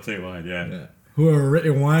freestyle by T-Wayne, yeah. Who are Rick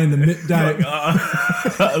and Wayne the midday?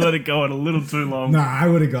 I let it go on a little too long. Nah, I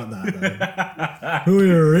would have got that, though. Who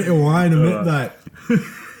are Rick and Wayne the midday?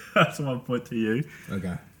 That's my point to you.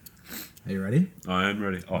 Okay. Are you ready? I am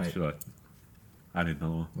ready. Oh, Wait. should I? I need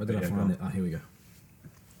another one. Where did I Yeah, find go it? Oh, here we go.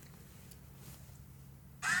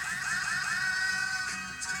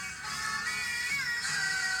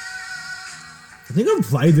 I think I've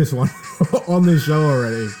played this one on the show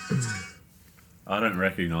already. I don't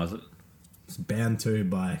recognise it. It's Bound 2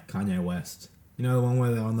 by Kanye West. You know the one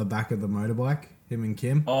where they're on the back of the motorbike? Him and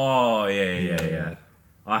Kim? Oh, yeah. Yeah.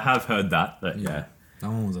 I have heard that, but yeah. That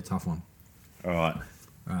one was a tough one. All right.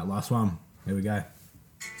 Alright, last one. Here we go.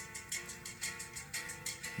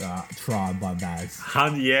 Tribe by Bags.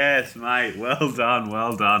 Yes, mate. Well done.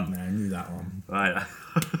 Man, I knew that one. Right.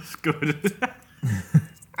 That's good.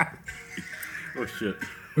 Oh, shit.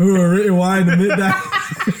 Ooh, Rick and Wayne the midday.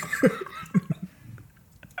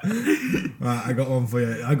 Right, I got one for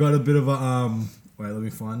you. I got a bit of a wait, let me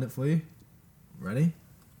find it for you. Ready?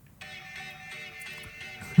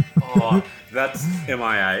 Oh, that's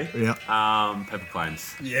MIA. Yeah. Pepper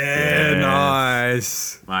Planes. Yeah,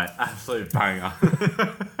 nice. Mate, absolute banger.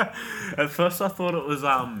 At first I thought it was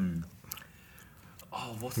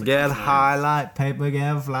what's the Get guy's name? high like paper,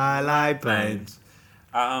 get fly like planes.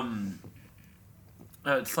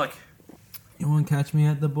 It's like You won't catch me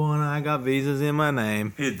at the border, I got visas in my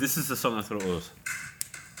name. here, this is the song I thought it was.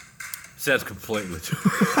 Sounds completely It's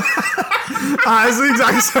the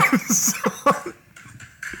exact same song.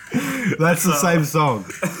 That's the same song.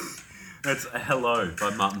 It's Hello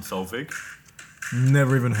by Martin Solveig.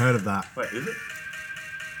 Never even heard of that. Wait, is it?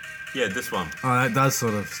 Yeah, this one. Oh, that does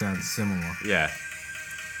sort of sound similar. Yeah.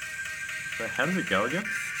 So how does it go again?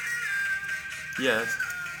 Yes.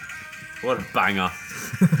 What a banger.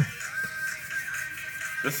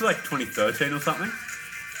 This is like 2013 or something?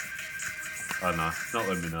 I don't know. It's not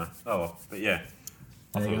letting me know. Oh, well. But yeah.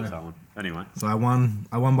 I There thought you it was go. that one. Anyway. So I won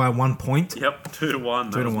by 1 point. Yep,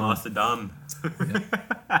 2-1. That 2-1. was nicely done.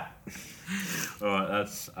 Alright,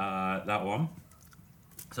 that's that one.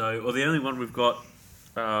 So, well, the only one we've got...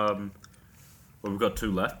 well, we've got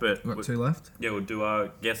 2 left, but... Got 2 left. Yeah, we'll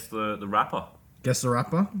do Guess the Rapper. Guess the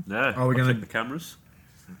rapper? Yeah. Are we I'll gonna- check the cameras?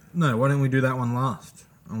 No, why don't we do that one last?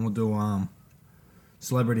 And we'll do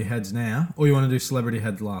celebrity heads now. Or you want to do celebrity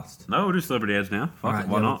heads last? No, we'll do celebrity ads now. Fuck Alright, it,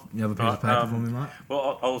 why you have not? You have a piece of paper for me, mate?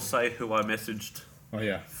 Well, I'll say who I messaged Oh,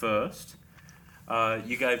 yeah. first.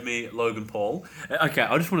 You gave me Logan Paul. Okay,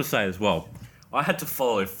 I just want to say as well, I had to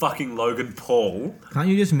follow fucking Logan Paul. Can't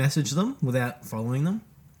you just message them without following them?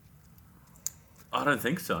 I don't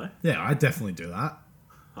think so. Yeah, I definitely do that.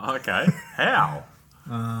 Okay, how?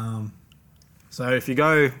 So if you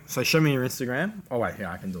go... So show me your Instagram. Oh, wait, here,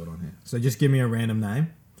 I can do it on here. So just give me a random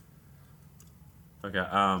name. Okay,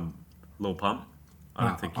 Lil Pump. I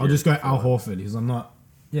don't think I'll just go Al Horford because I'm not...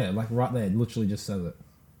 Yeah, like right there. It literally just says it.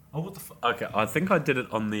 Oh, what the fuck? Okay, I think I did it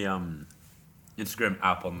on the Instagram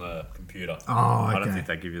app on the computer. Oh, I don't okay. think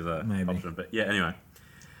they give you the Maybe. option, but yeah, anyway.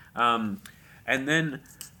 And then,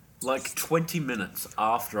 like 20 minutes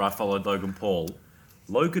after I followed Logan Paul,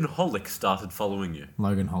 Logan Holick started following you.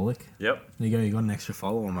 Logan Holick. Yep. There you go. You got an extra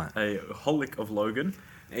follower, mate. A Holick of Logan.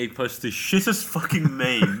 He posts the shittest fucking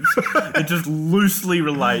memes that just loosely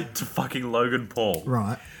relate to fucking Logan Paul.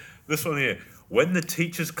 Right. This one here. When the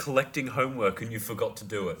teacher's collecting homework and you forgot to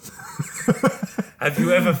do it. Have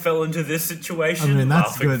you ever fell into this situation? I mean,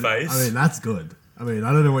 that's Laughing good. face. I mean, that's good. I mean,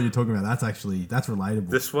 I don't know what you're talking about. That's relatable.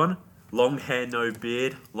 This one, long hair, no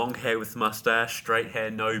beard, long hair with mustache, straight hair,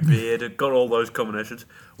 no beard. It got all those combinations.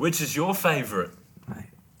 Which is your favourite? Mate.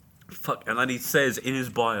 Fuck. And then he says in his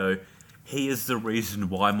bio, he is the reason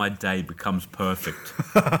why my day becomes perfect.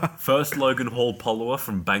 First Logan Paul follower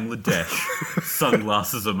from Bangladesh.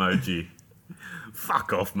 Sunglasses emoji.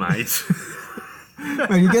 Fuck off, mate.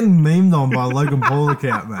 Mate, you're getting memed on by a Logan Paul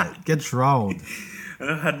account, mate. Get trolled.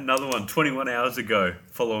 And I had another one 21 hours ago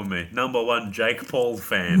following me. Number 1 Jake Paul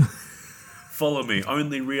fan. Follow me.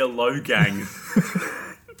 Only real low gang.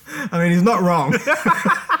 I mean, he's not wrong.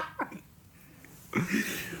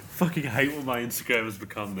 Fucking hate what my Instagram has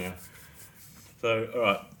become now. So,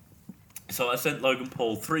 alright. So I sent Logan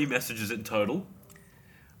Paul 3 messages in total.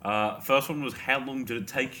 First one was, how long did it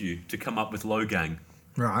take you to come up with low gang?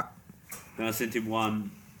 Right. Then I sent him one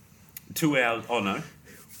 2 hours, oh no,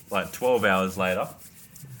 like 12 hours later.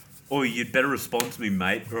 Or you'd better respond to me,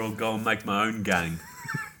 mate, or I'll go and make my own gang.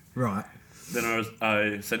 Right. Then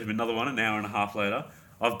I sent him another one an hour and a half later.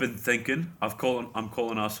 I've been thinking, I'm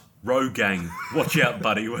calling us Row Gang. Watch out,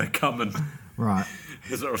 buddy, we're coming. Right.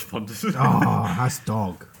 Here's a response. Oh, that's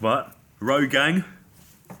dog. But, Row Gang,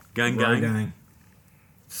 gang. Gang.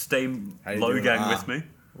 Steam How you Low doing? Gang with me.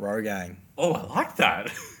 Row gang. Oh, I like that.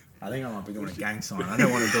 I think I might be doing a gang sign. I don't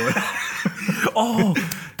want to do it. Oh,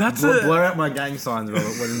 that's Blur out my gang signs,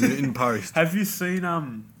 Robert, when in post. Have you seen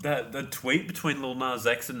the tweet between Lil Nas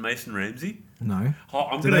X and Mason Ramsey? No.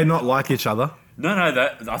 Oh, Do they not like each other? No,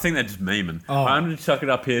 I think they're just memeing. Oh. I'm gonna chuck it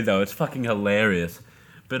up here though. It's fucking hilarious.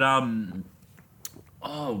 But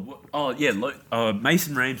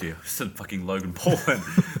Mason Ramsey. I said fucking Logan Paul.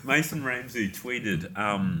 Mason Ramsey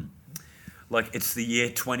tweeted, like it's the year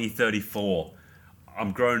 2034.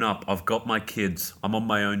 I'm grown up. I've got my kids. I'm on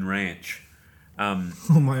my own ranch. On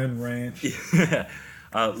my own ranch. Yeah.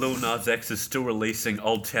 Lil Nas X is still releasing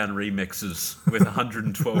Old Town remixes with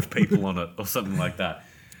 112 people on it or something like that.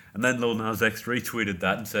 And then Lil Nas X retweeted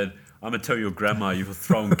that and said, I'm going to tell your grandma you were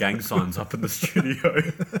throwing gang signs up in the studio.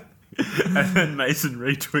 And then Mason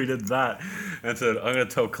retweeted that and said, I'm going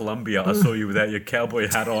to tell Columbia I saw you without your cowboy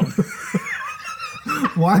hat on.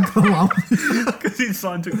 Why Columbia? Because he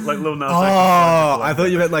signed to, like, Lil Nas X. Oh, I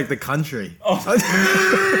thought you meant like the country. I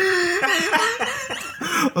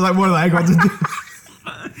was like, what are they got to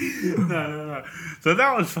do? No. So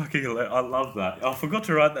that was fucking hilarious. I love that. I forgot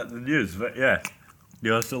to write that in the news, but yeah.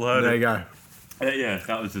 Yeah, I still heard There it. you go. Yeah,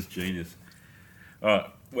 that was just genius. Alright,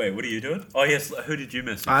 wait, what are you doing? Oh, yes, who did you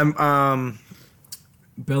message? I'm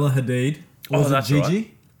Bella Hadid. Or was it that's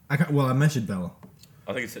Gigi? I mentioned Bella.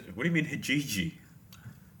 I think it's... What do you mean, Hijiji?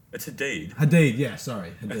 It's Hadid. Hadid, yeah,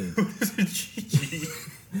 sorry, Hadid. What is Hijiji?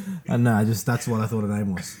 No, that's what I thought her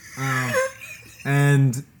name was.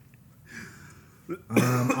 And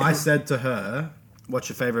I said to her, "What's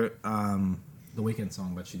your favorite The Weeknd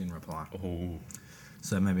song?" But she didn't reply. Oh.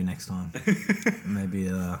 So maybe next time. Maybe.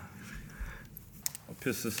 I'll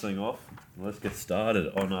piss this thing off. Let's get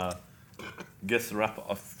started on Guess the Rapper.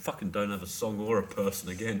 I fucking don't have a song or a person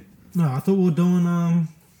again. No, I thought we were doing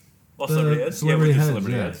Oh, celebrity ads? celebrity Yeah, we do heads,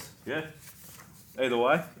 celebrity yeah. ads. Yeah. Either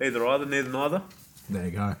way. Either either, neither neither. There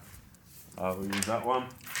you go. We'll use that one.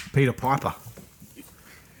 Peter Piper.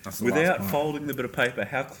 That's the Without last one. folding the bit of paper,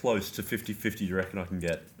 how close to 50-50 do you reckon I can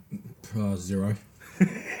get? 0.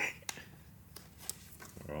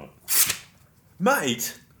 Alright.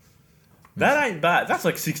 Mate! That ain't bad. That's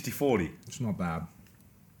like 60-40. It's not bad.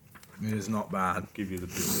 It is not bad. Give you the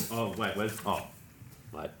bit. Oh, wait, where's. Oh.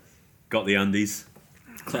 Mate. Got the undies.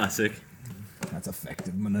 Classic. That's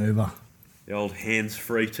effective maneuver. The old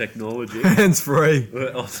hands-free technology. Hands free.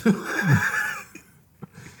 Oh,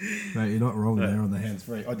 Mate, you're not wrong there on the hands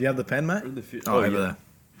free. Oh, do you have the pen, mate? oh, over yeah. there.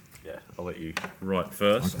 Yeah, I'll let you write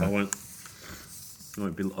first. Okay. I won't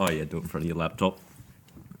be. Oh, yeah, do it in front of your laptop.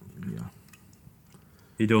 Yeah.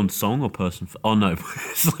 You doing song or person? Oh, no.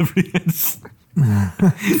 Celebrity ads.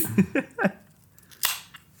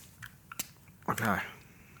 Okay.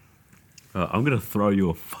 I'm going to throw you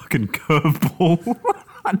a fucking curveball.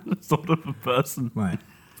 I'm sort of a person. Mate,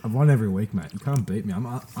 I've won every week, mate. You can't beat me. I'm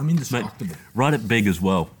Mate, indestructible. write it big as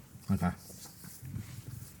well. Okay.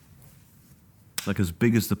 Like as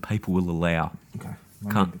big as the paper will allow. Okay.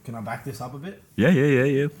 Can't- Can I back this up a bit? Yeah.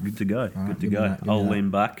 Good to go. right, Good to give me go. that, give me I'll that. lean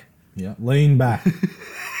back. Yeah. Lean back.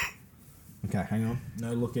 Okay, hang on.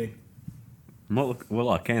 No looking. I'm not well,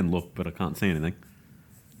 I can look, but I can't see anything.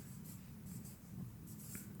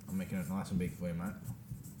 I'm making it nice and big for you, mate.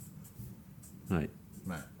 Mate,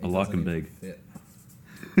 Mate, I like 'em big. Fit.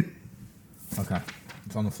 Okay.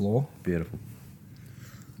 It's on the floor. beautiful.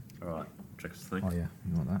 All right, check this thing. Oh, yeah.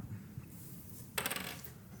 You want that?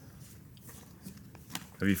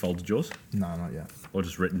 Have you folded yours? No, not yet. Or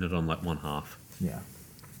just written it on like one half? Yeah.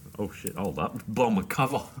 Oh shit, hold up. Blow my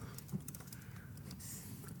cover.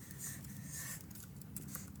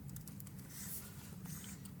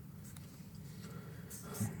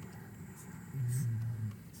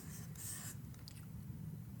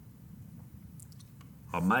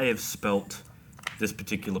 I may have spelt this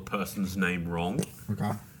particular person's name wrong,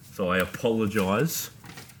 Okay. so I apologise.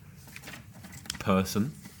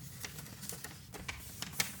 Person.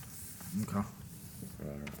 Okay.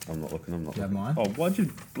 I'm not looking, I'm not Do you have looking. mine? Oh, why'd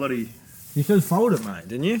you bloody... You could fold it, mate,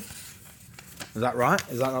 didn't you? Is that right?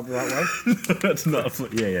 Is that not the right way? That's not...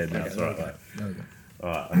 Yeah, no, it's there alright, we go. mate. There we go.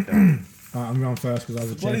 Alright, okay. Alright, I'm going first because I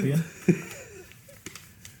was a Bloody- champion.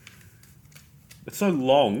 It's so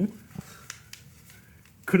long.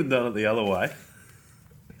 Could have done it the other way.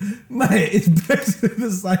 Mate, it's basically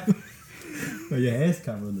the same. But your hair's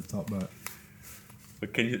covering the top, mate.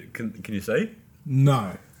 But can you see?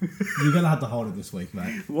 No. You're going to have to hold it this week,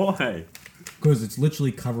 mate. Why? Because it's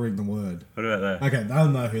literally covering the word. What about that? Okay, they'll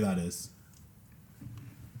know who that is.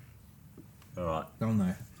 Alright. They'll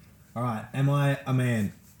know. Alright, am I a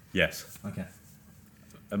man? Yes. Okay.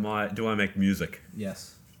 Do I make music?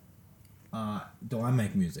 Yes. Do I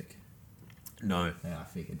make music? No. Yeah, I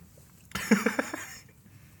figured.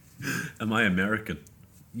 Am I American?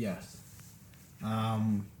 Yes.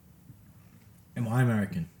 Am I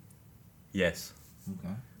American? Yes.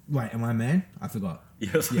 Okay. Wait, am I a man? I forgot.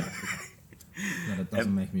 Yes. Yeah. No, that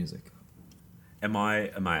doesn't make music. Am I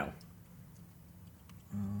a male?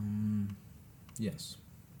 Yes.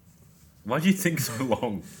 Why do you think so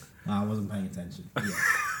long? I wasn't paying attention.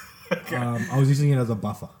 Yeah. I was using it as a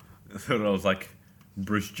buffer. I thought I was like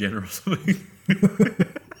Bruce Jenner or something.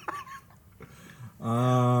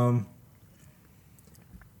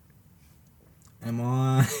 Am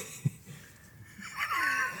I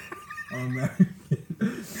American?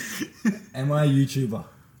 Am I a YouTuber?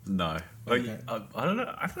 No. Okay. I don't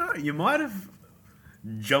know. I thought you might have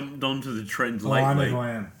jumped onto the trend Oh, I know lately. who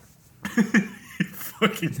I am. You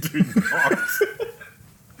fucking do not.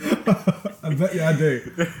 I bet you I do.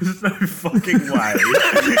 There's no fucking way.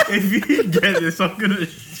 If you get this, I'm gonna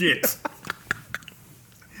shit.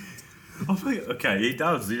 I think, okay, he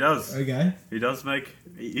does. Okay. He does make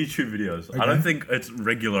YouTube videos. I Okay. don't think it's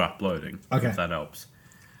regular uploading. Okay. If that helps.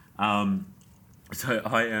 So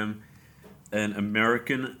I am an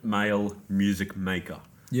American male music maker.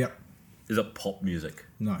 Yep. Is it pop music?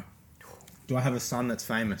 No. Do I have a son that's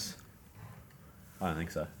famous? I don't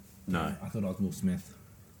think so. No. I thought I was Will Smith.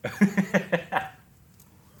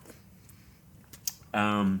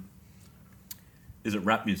 Is it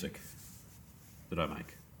rap music that I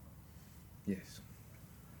make? Yes.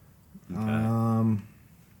 Okay.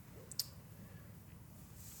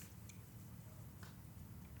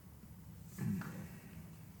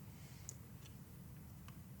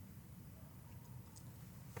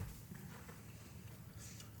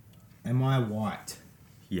 Am I white?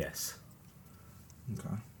 Yes.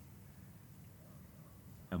 Okay.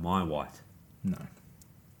 Am I white? No.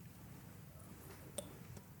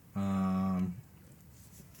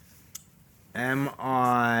 Am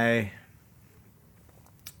I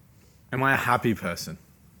a happy person?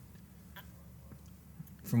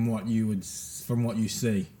 From what you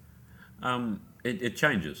see. It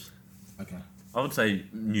changes. Okay. I would say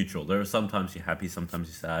neutral. There are sometimes you're happy, sometimes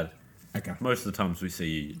you're sad. Okay. Most of the times we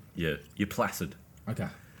see you're placid. Okay.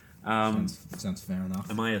 Sounds fair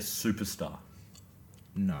enough. Am I a superstar?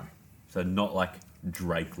 No. So not like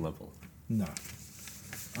Drake level. No.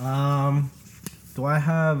 Do I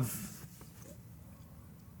have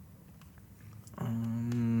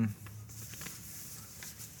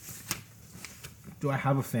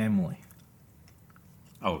a family?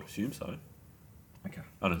 I would assume so. Okay.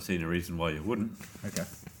 I don't see any reason why you wouldn't. Okay.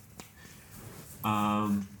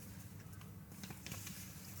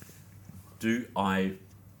 Do I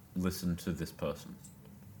listen to this person?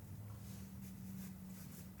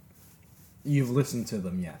 You've listened to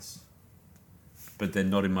them, yes. But they're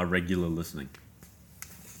not in my regular listening.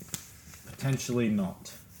 Potentially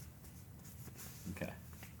not. Okay.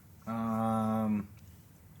 Am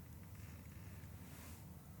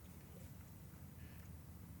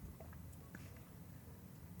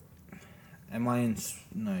I in?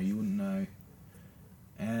 No, you wouldn't know.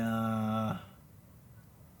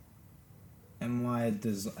 Am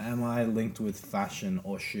I linked with fashion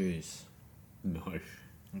or shoes? No.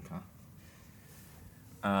 Okay.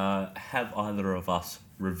 Have either of us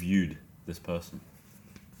reviewed this person?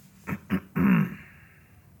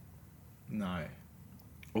 No.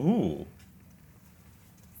 Ooh.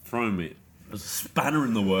 Throw me. There's a spanner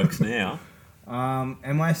in the works now. Am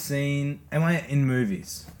I in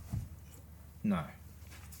movies? No.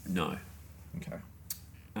 No. Okay.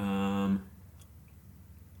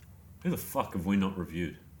 Who the fuck have we not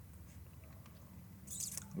reviewed?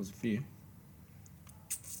 There's a few.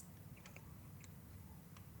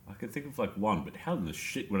 I can think of like one, but how in the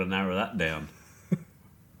shit would I narrow that down?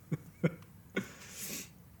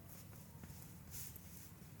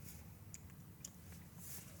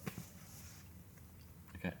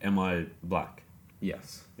 Okay, am I black?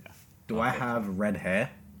 Yes. Yeah. Do I have red hair?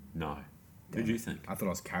 No. Who do you think? I thought I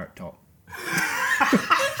was Carrot Top.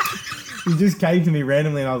 You just came to me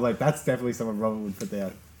randomly and I was like, that's definitely someone Robert would put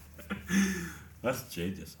down. That's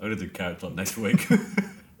genius. I'm gonna do Carrot Top next week.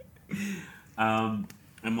 Am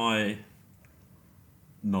I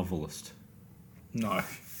novelist? No.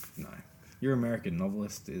 Your American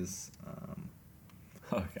novelist is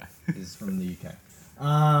Okay. is from the UK.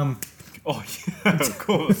 Oh yeah, of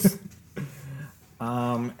course.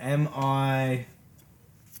 Am I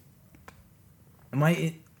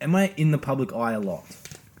in the public eye a lot?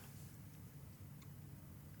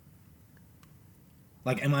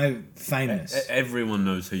 Like, am I famous? Everyone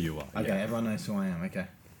knows who you are. Okay, yeah. everyone knows who I am. Okay.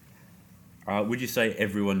 Would you say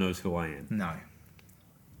everyone knows who I am? No.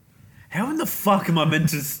 How in the fuck am I meant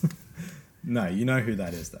to? No, you know who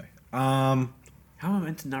that is though. How am I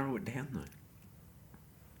meant to narrow it down though?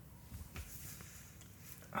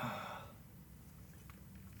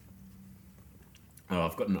 Oh,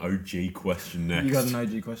 I've got an OG question next. You got an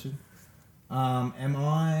OG question? Am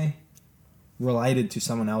I related to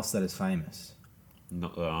someone else that is famous?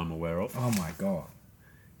 Not that I'm aware of. Oh my god.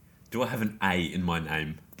 Do I have an A in my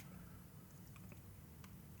name?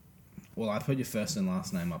 Well, I put your first and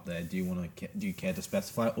last name up there. Do you care to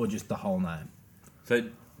specify, or just the whole name? So,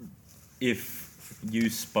 if you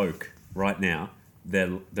spoke right now,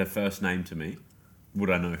 their first name to me, would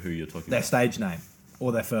I know who you're talking Their about? stage name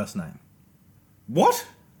or their first name? What?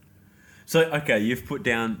 So, okay, you've put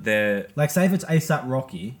down their... Like, say if it's ASAP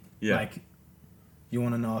Rocky. Yeah. Like, you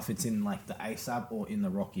want to know if it's in like the ASAP or in the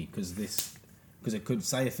Rocky, because it could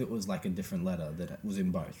say if it was like a different letter that it was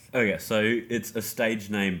in both. Okay, so it's a stage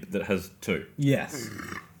name that has two. Yes.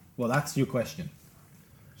 Well, that's your question.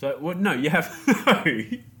 So, well, no, you have... No.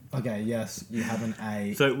 Okay, yes, you have an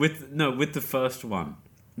A. So, with the first one,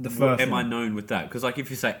 The first am I one. known with that? Because, like, if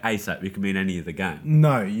you say ASAP, it can mean any of the game.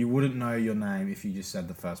 No, you wouldn't know your name if you just said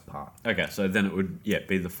the first part. Okay, so then it would,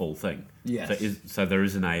 be the full thing. Yes. So there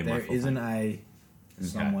is an A in my There full is thing. an A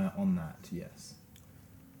somewhere on that, yes.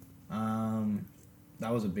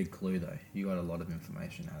 That was a big clue, though. You got a lot of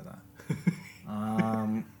information out of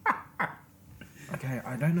that. Okay,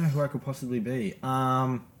 I don't know who I could possibly be.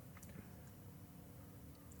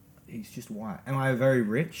 He's just white. Am I very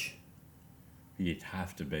rich? You'd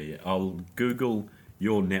have to be. I'll Google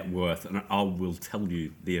your net worth and I will tell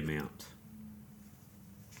you the amount.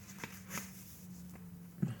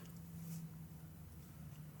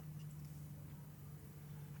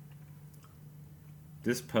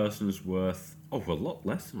 This person is worth a lot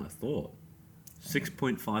less than I thought.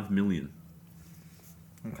 6.5 million.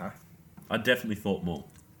 Okay. I definitely thought more.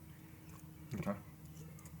 Okay.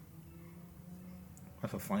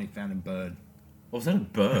 That's a funny sounding bird. Oh, was that a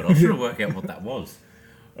bird? I was trying to work out what that was.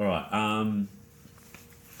 All right.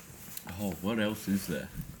 Oh, what else is there?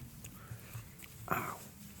 Ow.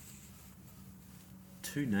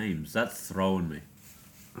 2 names. That's throwing me.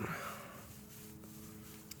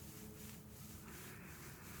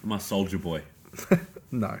 Am I Soldier Boy?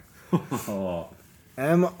 No. Oh.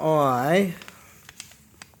 Am I...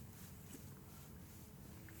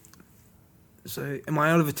 So, am I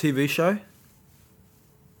out of a TV show?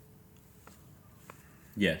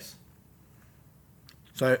 Yes.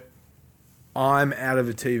 So, I'm out of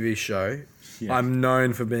a TV show. Yes. I'm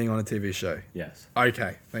known for being on a TV show. Yes.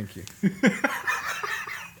 Okay, thank you.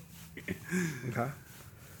 Okay.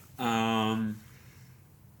 Not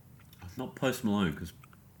Post Malone, because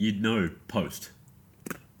you'd know Post.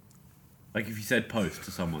 Like, if you said Post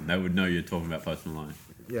to someone, they would know you're talking about Post Malone.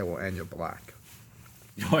 Yeah, well, and you're black.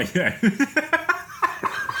 Oh, yeah.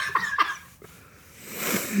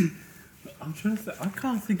 I'm trying to I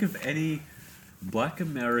can't think of any black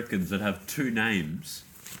Americans that have 2 names,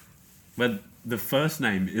 but the first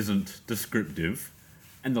name isn't descriptive,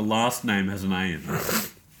 and the last name has an A in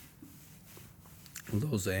it.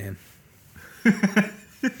 Lil Xan.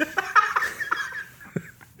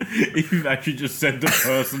 You've actually just said the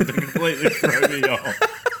person to completely throw me off.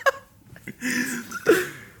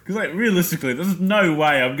 Because, like, realistically, there's no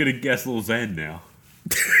way I'm going to guess Lil Xan now.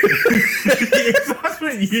 That's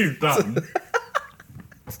what you've done.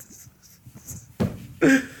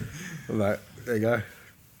 Right, there you go.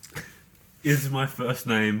 Is my first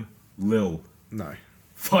name Lil? No.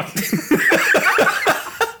 Fuck.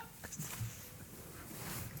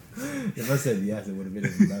 If I said yes, it would have been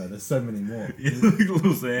even better. There's so many more.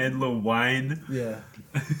 Lil Xan, Lil Wayne. Yeah.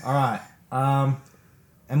 All right.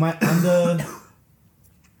 Am I under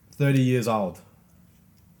 30 years old?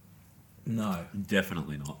 No.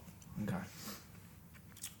 Definitely not. Okay.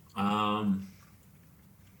 Oh,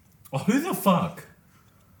 who the fuck?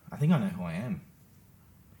 I think I know who I am.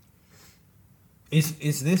 Is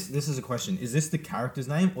this is a question. Is this the character's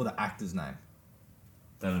name or the actor's name?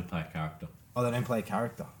 They don't play a character. Oh, they don't play a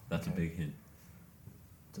character. That's Okay. a big hint.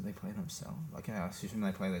 Do they play themselves? Okay, I assume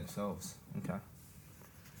they play themselves. Okay.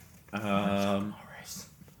 Norris.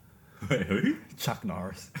 Wait, who? Chuck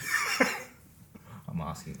Norris. I'm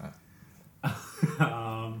asking that.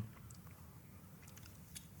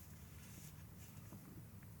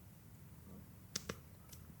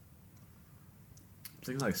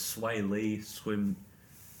 Things like Sway Lee, Swim,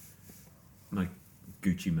 like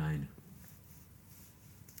Gucci Mane.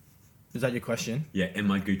 Is that your question? Yeah,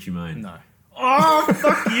 am I Gucci Mane? No. Oh,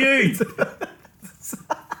 fuck you!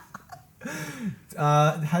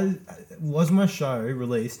 Was my show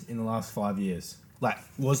released in the last 5 years? Like,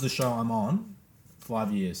 was the show I'm on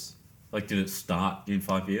 5 years? Like, did it start in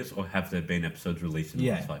 5 years, or have there been episodes released in the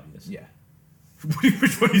last 5 years? Yeah.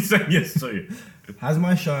 Which one are you saying yes to? Has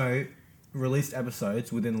my show released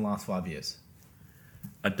episodes within the last 5 years?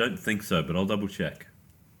 I don't think so, but I'll double check.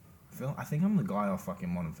 I think I'm the guy off fucking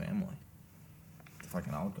Modern Family. The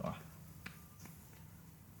fucking old guy.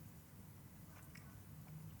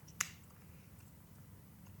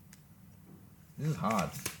 This is hard.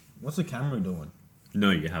 What's the camera doing? No,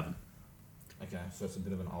 you haven't. Okay, so it's a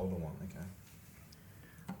bit of an older one. Okay.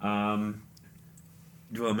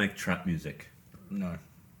 Do I make trap music? No.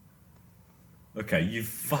 Okay, you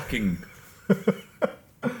fucking...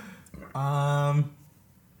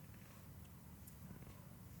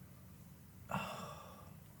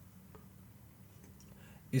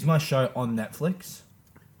 Is my show on Netflix?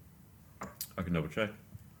 I can double check.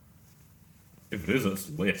 If it is, it's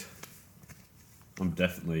lit. I'm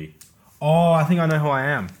definitely... Oh, I think I know who I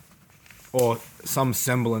am. Or some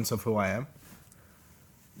semblance of who I am.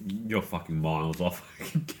 You're fucking miles off, I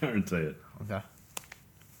can guarantee it. Okay.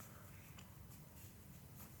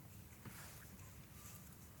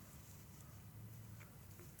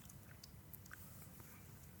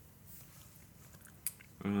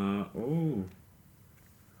 Oh.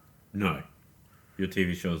 No. Your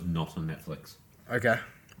TV show is not on Netflix. Okay.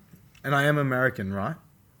 And I am American, right?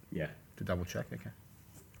 Yeah. To double check, okay.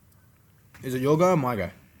 Is it your go or my go?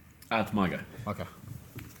 It's my go. Okay.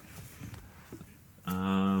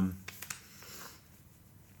 I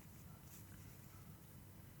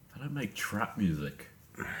don't make trap music.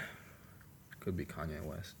 Could be Kanye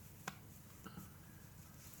West.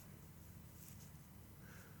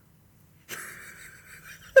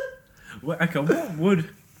 Well, okay, what would...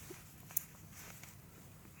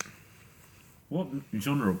 What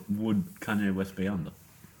genre would Kanye West be under?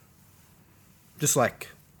 Just like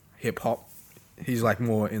hip hop. He's like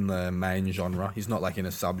more in the main genre. He's not like in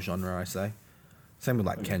a sub genre, I say. Same with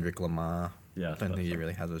like Kendrick Lamar. Yeah, I I don't suppose think he so.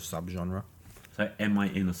 really has a sub genre. So am I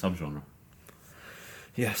in a subgenre?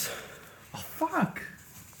 Yes. Oh fuck!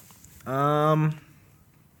 I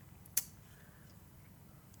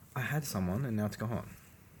had someone and now it's gone.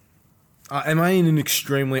 Am I in an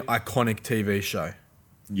extremely iconic TV show?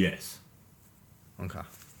 Yes. Okay.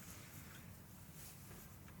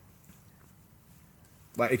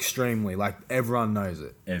 Like extremely, like everyone knows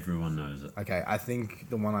it. Everyone knows it. Okay, I think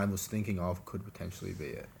the one I was thinking of could potentially be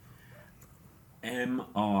it. Am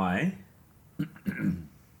I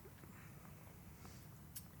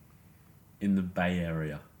in the Bay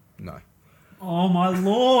Area? No. Oh my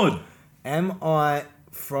lord! Am I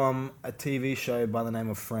from a TV show by the name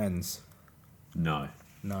of Friends? No.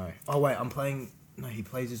 No. Oh wait, I'm playing. No, he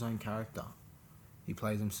plays his own character. He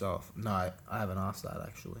plays himself. No, I haven't asked that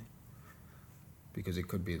actually. Because it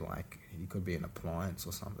could be like he could be an appliance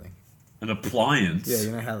or something. An appliance? Yeah,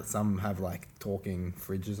 you know how some have like talking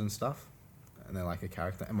fridges and stuff, and they're like a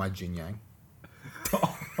character. Am I Jin Yang?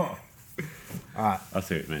 Alright. I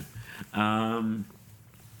see what you mean.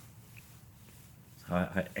 So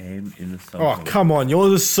I am in the sub. Oh come on,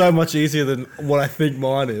 yours is so much easier than what I think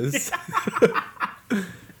mine is.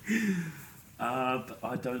 But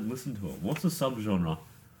I don't listen to it. What's a subgenre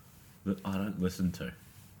that I don't listen to?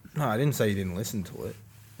 No, I didn't say you didn't listen to it.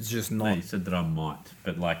 It's just No, not. you said that I might,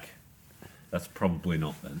 but like, that's probably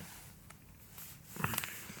not then.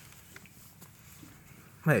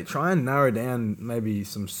 Hey, try and narrow down maybe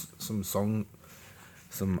some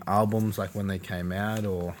albums like when they came out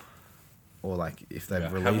or like if they've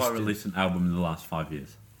Yeah. released. Have I it. released an album in the last 5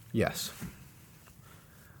 years? Yes.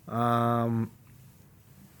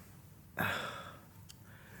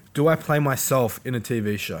 Do I play myself in a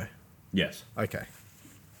TV show? Yes. Okay.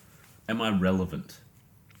 Am I relevant?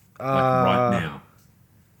 Like right now?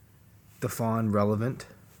 Define relevant.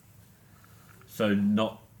 So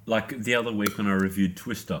not like the other week when I reviewed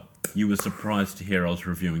Twister, you were surprised to hear I was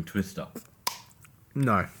reviewing Twister.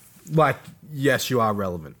 No. Like, yes, you are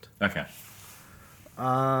relevant. Okay.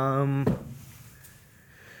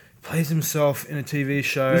 Plays himself in a TV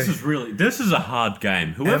show. This is a hard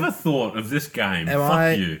game. Whoever thought of this game,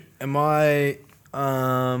 fuck you. Am I,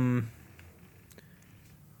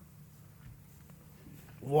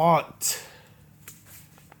 what?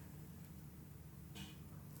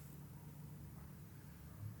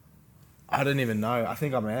 I don't even know. I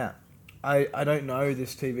think I'm out. I don't know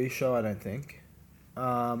this TV show, I don't think.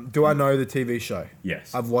 Do I know the TV show?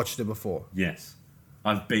 Yes. I've watched it before. Yes.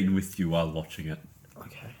 I've been with you while watching it.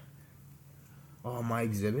 Okay. Oh, my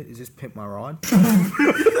exhibit? Is this Pimp My Ride? What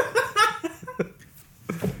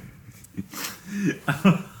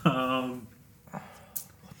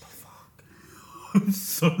the fuck? I'm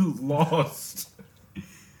so lost.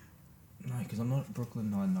 No, because I'm not Brooklyn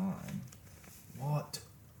Nine-Nine. What?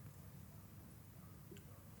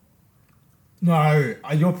 No,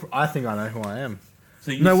 I think I know who I am.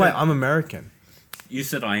 So No, wait, I'm American. You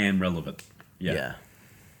said I am relevant. Yeah.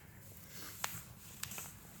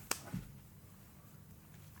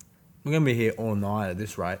 We're going to be here all night at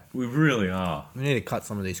this rate. We really are. We need to cut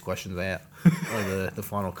some of these questions out. Or the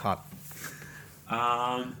final cut.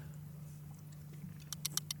 I'm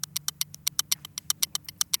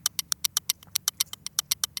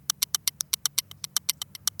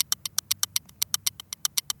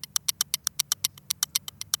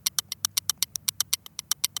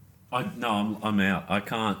out. I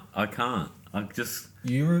can't. I just.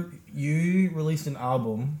 You released an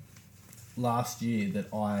album last year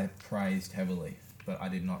that I praised heavily, but I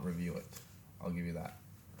did not review it. I'll give you that.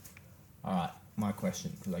 All right, my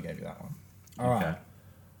question, because I gave you that one. All right.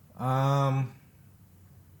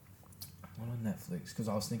 What on Netflix? Because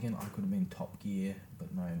I was thinking I could have been Top Gear,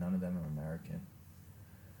 but no, none of them are American.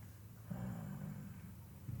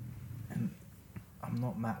 And I'm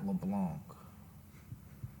not Matt LeBlanc.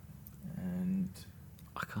 And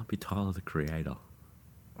I can't be Tyler the Creator.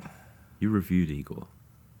 You reviewed Igor.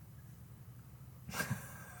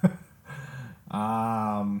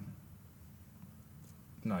 no,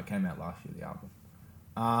 it came out last year, the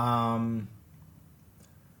album.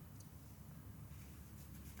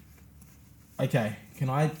 Okay,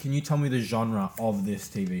 can you tell me the genre of this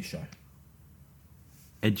TV show?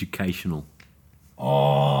 Educational.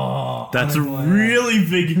 Oh, That's a really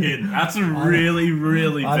big hint. That's a really,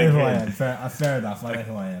 really I big know who I hint. am. Fair enough. I know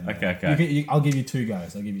who I am. Okay. I'll give you 2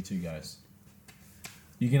 goes.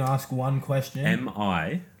 You can ask one question. Am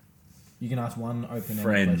I You can ask one open-ended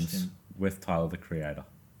friends question. with Tyler the Creator?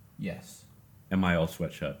 Yes. MIL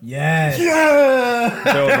sweatshirt. Yes. Yeah!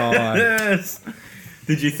 Bill Nye. Yes!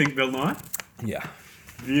 Did you think Bill Nye? Yeah.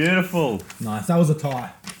 Beautiful. Nice. That was a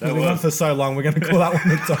tie. That We was. went for so long. We're going to call that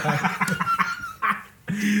one a tie.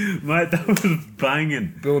 Mate, that was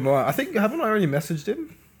banging. Bill Nye. I think, haven't I already messaged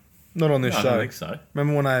him? Not on this I show. don't think so.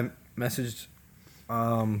 Remember when I messaged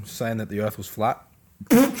saying that the Earth was flat?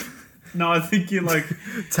 No, I think you like...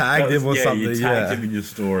 Tagged him or something. You tagged him in your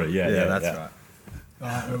story. Yeah, That's right.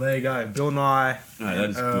 Alright, well there you go. Bill Nye, No, that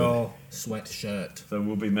is Earl sweatshirt. So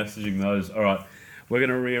we'll be messaging those. All right. We're going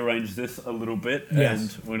to rearrange this a little bit.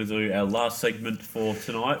 Yes. And we're going to do our last segment for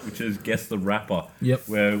tonight, which is Guess the Rapper. Yep.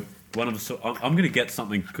 Where one of us... I'm going to get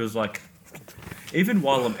something because, like... Even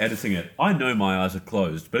while I'm editing it, I know my eyes are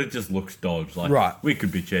closed, but it just looks dodged. Like, Right. we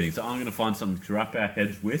could be cheating. So I'm going to find something to wrap our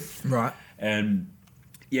heads with. Right. And,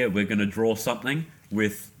 yeah, we're going to draw something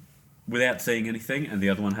without seeing anything, and the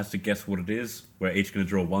other one has to guess what it is. We're each going to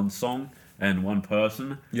draw one song and one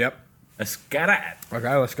person. Yep. A scat.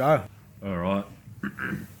 Okay, let's go. All right.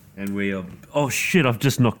 And we are... Oh, shit, I've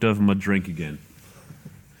just knocked over my drink again.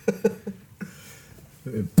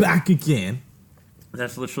 We're back again.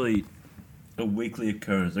 That's literally a weekly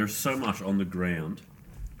occurrence. There's so much on the ground.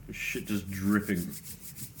 Shit just dripping.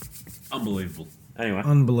 Unbelievable. Anyway,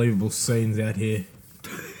 Unbelievable scenes out here.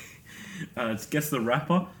 it's Guess the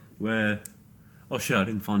Rapper, where... Oh, shit, I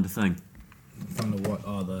didn't find a thing. From the what?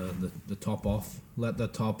 Oh, the top off. Let the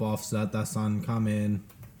top off so that the sun come in.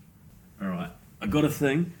 All right. I got a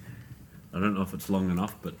thing. I don't know if it's long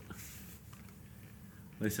enough, but...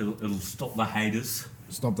 They said it'll stop the haters.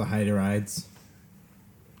 Stop the haterades.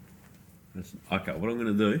 Okay, what I'm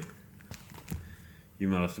going to do... You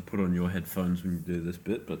might have to put on your headphones when you do this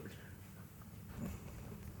bit, but...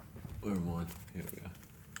 Where am I? Here we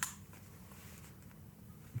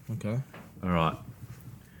go. Okay. Alright.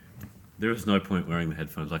 There is no point wearing the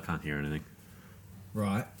headphones. I can't hear anything.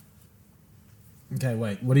 Right. Okay,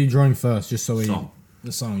 wait. What are you drawing first? Just so we... Song.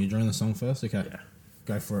 The song. You're drawing the song first? Okay. Yeah.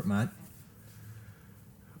 Go for it, mate.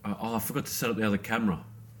 Oh, I forgot to set up the other camera.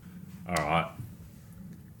 Alright.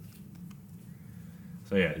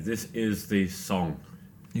 So yeah, this is the song.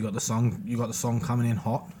 You got the song. You got the song coming in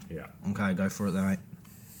hot. Yeah. Okay, go for it, then, mate.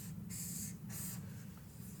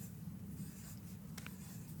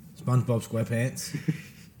 SpongeBob SquarePants.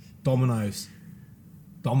 Dominoes.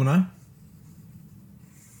 Domino.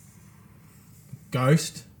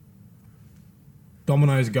 Ghost.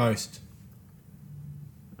 Domino's Ghost.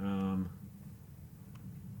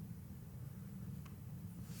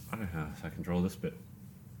 I don't know if I can draw this bit.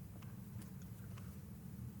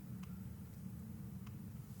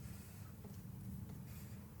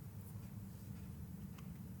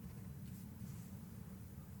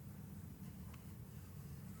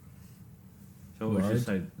 So what would you Road.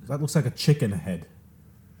 say? That looks like a chicken head.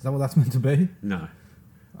 Is that what that's meant to be? No.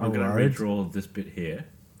 A I'm going to road. redraw this bit here.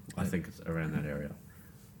 I think it's around that area.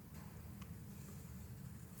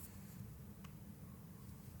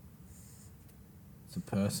 It's a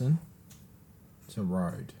person. It's a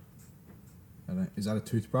road. Is that a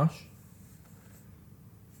toothbrush?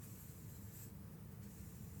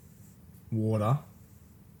 Water.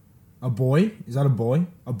 A boy? Is that a boy?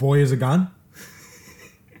 A boy is a gun?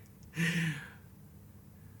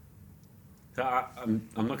 So I'm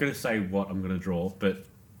not going to say what I'm going to draw, but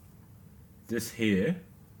this here,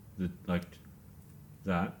 like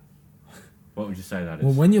that, what would you say that is?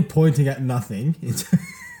 Well, when you're pointing at nothing,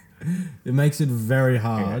 it makes it very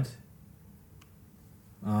hard.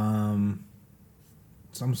 Some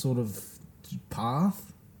sort of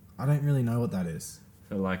path? I don't really know what that is.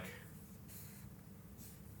 So like,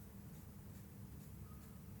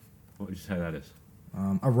 what would you say that is?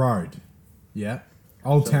 A road. Yeah.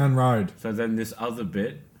 Old Town Road. So then this other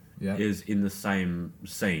bit Yeah. is in the same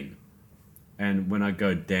scene. And when I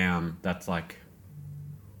go down, that's like,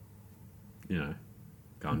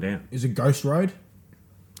 going down. Is it Ghost Road? Is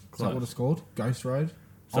Close. that what it's called? Ghost Road?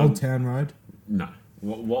 So- Old Town Road? No.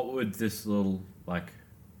 What would this little, like,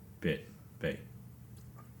 bit be?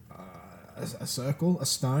 A circle? A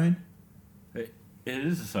stone? It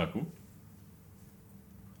is a circle.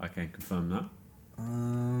 I can confirm that.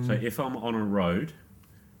 Um, So if I'm on a road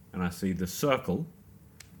and I see the circle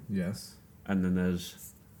yes. and then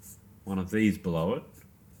there's one of these below it,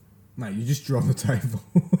 Mate, you just drew on the table.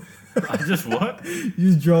 I just what? You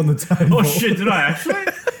just drew on the table. Oh shit, did I actually?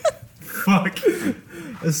 Fuck.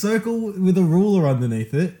 A circle with a ruler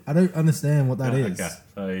underneath it. I don't understand what that is. Okay,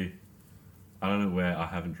 so I don't know where I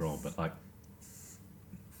haven't drawn, but like,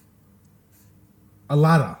 A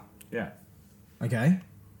ladder. yeah, Okay.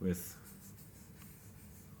 with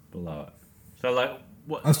below it. So like,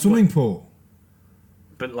 what? A swimming pool.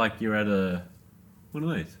 But like you're at a One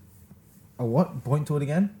of these. A what? Point to it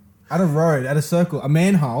again. At a road, at a circle, a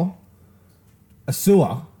manhole, a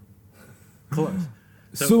sewer, Close.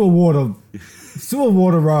 So- sewer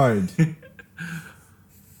water road,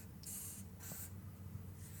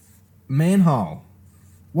 manhole.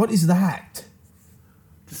 What is that?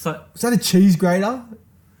 Just like Is that a cheese grater?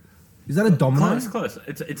 Is that a domino? close.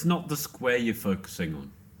 It's not the square you're focusing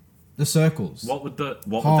on. The circles. What would they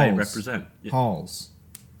Holes. represent? Yeah. Holes.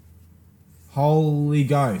 Holy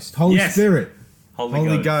Ghost. Holy Yes. Spirit. Holy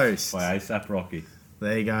Holy Ghost Ghost. by ASAP Rocky.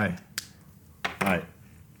 There you go. Right,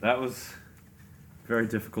 that was very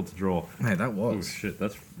difficult to draw. Mate, that Oh was. shit,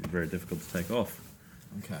 that's very difficult to take off.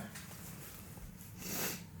 Okay.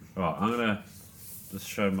 Right, I'm gonna just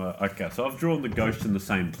show my. Okay, so I've drawn the ghost in the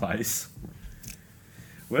same place.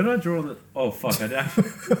 Where did I draw the? Oh fuck! I don't.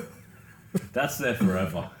 That's there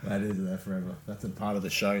forever. That is there forever. That's a part of the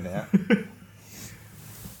show now.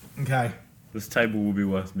 Okay. This table will be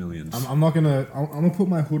worth millions. I'm not gonna. I'm gonna put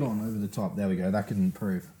my hood on over the top. There we go. That can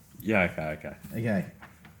improve. Yeah. Okay. Okay.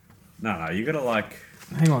 No, you gotta like.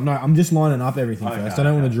 Hang on. No, I'm just lining up everything Okay, first. I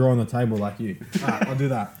don't want okay. to draw on the table like you. Alright, I'll do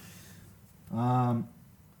that. I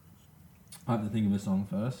have to think of a song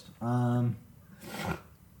first.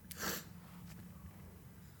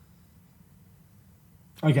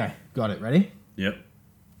 Okay, got it. Ready? Yep.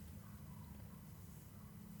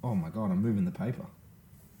 Oh my god, I'm moving the paper.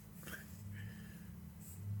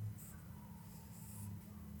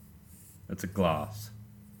 That's a glass.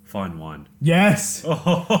 Fine wine. Yes! Boom!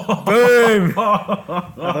 I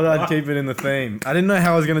thought I'd keep it in the theme. I didn't know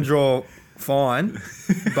how I was going to draw fine,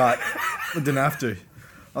 but I didn't have to.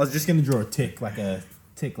 I was just going to draw a tick, like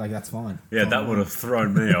that's fine. Yeah, that would have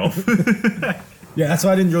thrown me off. Yeah, that's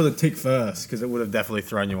why I didn't draw the tick first, because it would have definitely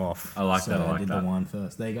thrown you off. I like that, I like did that. the one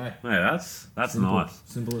first. There you go. Yeah, that's Simple. nice.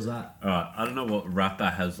 Simple as that. Alright, I don't know what rapper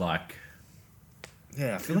has like.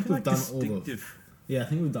 Yeah, I feel like we've done all the... distinctive. Yeah, I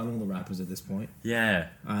think we've done all the rappers at this point. Yeah.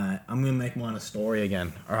 Alright, I'm going to make mine a story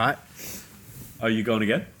again. Alright? Oh, you going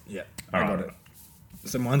again? Yeah. All I got right. it.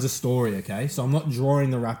 So mine's a story, okay? So I'm not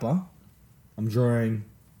drawing the rapper. I'm drawing...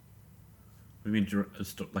 You mean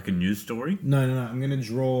like a news story? No. I'm going to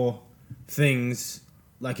draw things...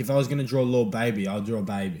 Like, if I was going to draw Lil Baby, I'll draw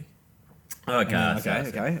Baby. Okay.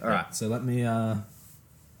 Okay. Alright, so let me...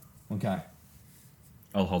 Okay.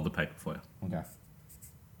 I'll hold the paper for you. Okay.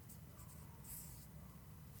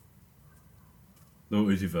 Lil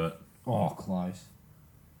Uzi Vert. Oh, close.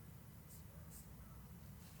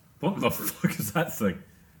 What the fuck is that thing?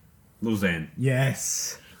 Lil Xan.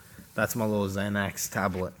 Yes. That's my little Xanax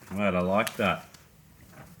tablet. Right, I like that.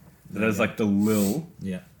 There's like the Lil.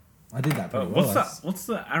 Yeah. I did that pretty well. What's that? What's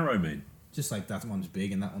the arrow mean? Just like that one's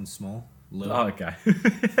big and that one's small. Lil. Oh, okay.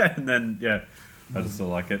 And then yeah, I just still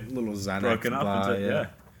like it. Little Xanax Broken up bar, into yeah.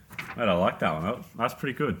 Right, I like that one. That's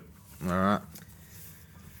pretty good. Alright.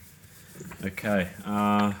 Okay.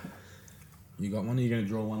 You got one? Are you going to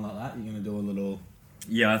draw one like that? You're going to do a little...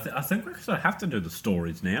 Yeah, I think we sort of have to do the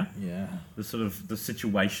stories now. Yeah. The sort of the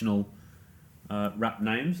situational rap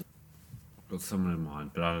names. I've got someone in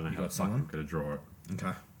mind, but I don't know how the got fuck I'm someone? going to draw it.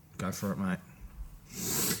 Okay. Go for it, mate.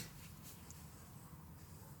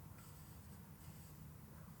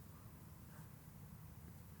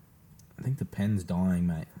 I think the pen's dying,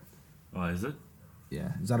 mate. Oh, is it?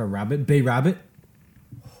 Yeah. Is that a rabbit? B rabbit?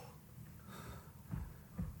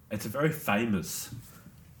 It's a very famous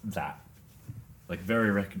that. Like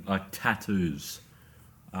very like tattoos,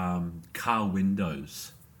 car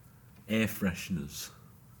windows, air fresheners.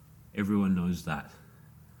 Everyone knows that.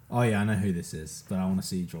 Oh, yeah, I know who this is, but I want to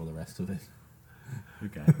see you draw the rest of it.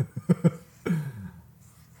 Okay.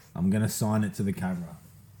 I'm going to sign it to the camera.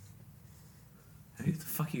 How the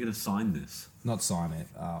fuck are you gonna sign this? Not sign it.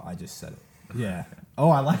 I just said it. Yeah. Oh,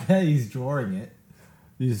 I like how he's drawing it.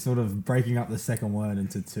 He's sort of breaking up the second word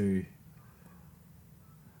into two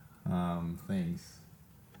things.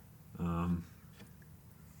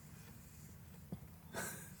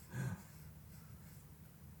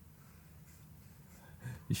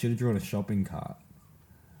 You should have drawn a shopping cart.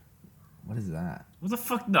 What is that? What the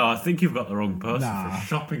fuck? No, I think you've got the wrong person for Nah. a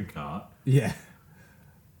shopping cart. Yeah.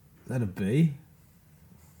 Is that a B?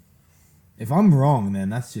 If I'm wrong, then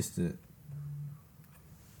that's just a... Is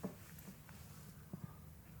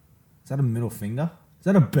that a middle finger? Is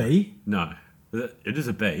that a B? No, it is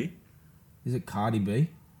a B. Is it Cardi B?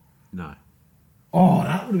 No. Oh,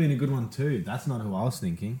 that would have been a good one too. That's not who I was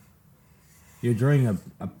thinking. You're drawing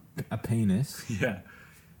a penis. Yeah.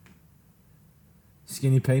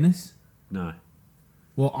 Skinny penis? No.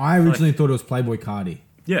 Well, I originally thought it was Playboy Cardi.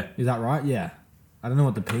 Yeah. Is that right? Yeah. I don't know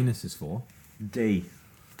what the penis is for. D.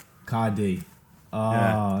 Cardi. Oh,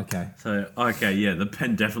 Yeah. okay. So, okay, yeah, the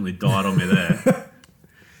pen definitely died on me there.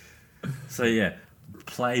 So, yeah,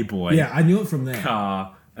 Playboy, Yeah, I knew it from there.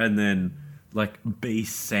 car, and then, like, B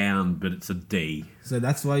sound, but it's a D. So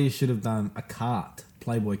that's why you should have done a cart,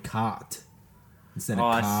 Playboy cart, instead of Oh,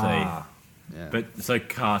 I car. Yeah. But, so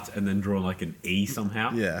cart, and then draw, like, an E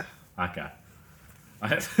somehow? yeah. Okay.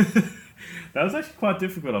 That was actually quite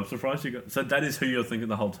difficult. I'm surprised you got... So that is who you're thinking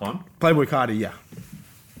the whole time? Playboy Cardi, yeah.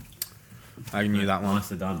 I knew that one.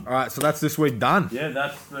 Nicely done. All right, so that's this week done. Yeah,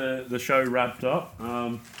 that's the show wrapped up.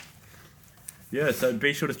 Yeah, so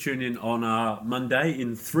be sure to tune in on Monday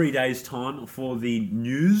in 3 days' time for the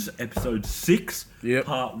news, episode 6, Yep.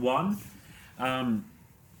 part 1.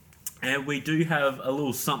 And we do have a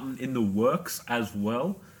little something in the works as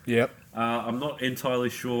well. Yep. I'm not entirely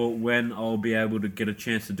sure when I'll be able to get a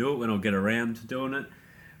chance to do it, when I'll get around to doing it.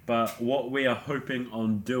 But what we are hoping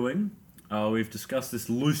on doing, we've discussed this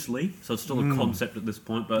loosely, so it's still a concept at this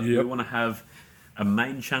point, but we Yep. want to have a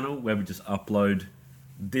main channel where we just upload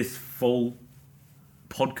this full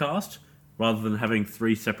podcast rather than having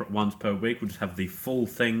 3 separate ones per week. We'll just have the full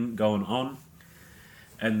thing going on.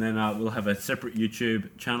 And then we'll have a separate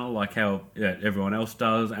YouTube channel like how everyone else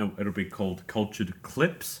does, and it'll be called Cultured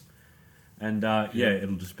Clips. And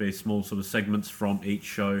it'll just be small sort of segments from each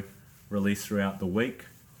show released throughout the week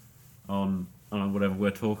on whatever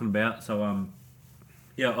we're talking about. So, I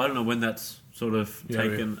don't know when that's sort of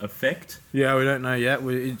taken effect. Yeah, we don't know yet.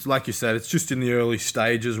 It's like you said, it's just in the early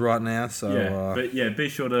stages right now. So Be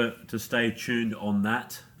sure to stay tuned on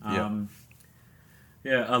that.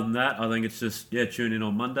 Other than that, I think it's just, tune in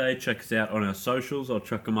on Monday. Check us out on our socials. I'll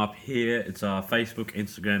chuck them up here. It's Facebook,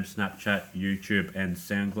 Instagram, Snapchat, YouTube, and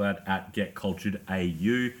SoundCloud at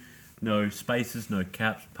GetCulturedAU. No spaces, no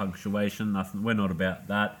caps, punctuation, nothing. We're not about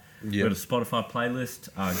that. Yep. We've got a Spotify playlist,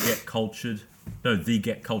 the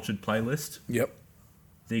Get Cultured playlist. Yep.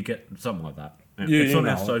 Something like that. Yeah, it's you on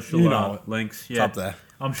our know it. social You know it. links. It's Yeah, up there.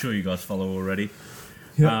 I'm sure you guys follow already.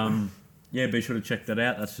 Yep. Be sure to check that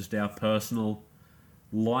out. That's just our personal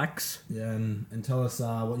likes. Yeah, and tell us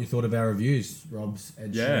what you thought of our reviews, Rob's,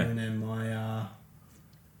 Ed Yeah. Sheeran, and my...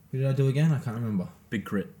 who did I do again? I can't remember. Big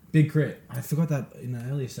crit. Big Crit. I forgot that in the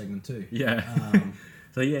earlier segment too. Yeah.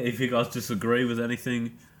 So if you guys disagree with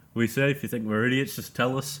anything we say, if you think we're idiots, just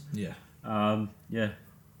tell us. Yeah. I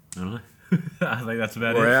don't know. I think that's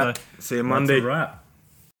about We're it. out. So See you that's Monday. a wrap.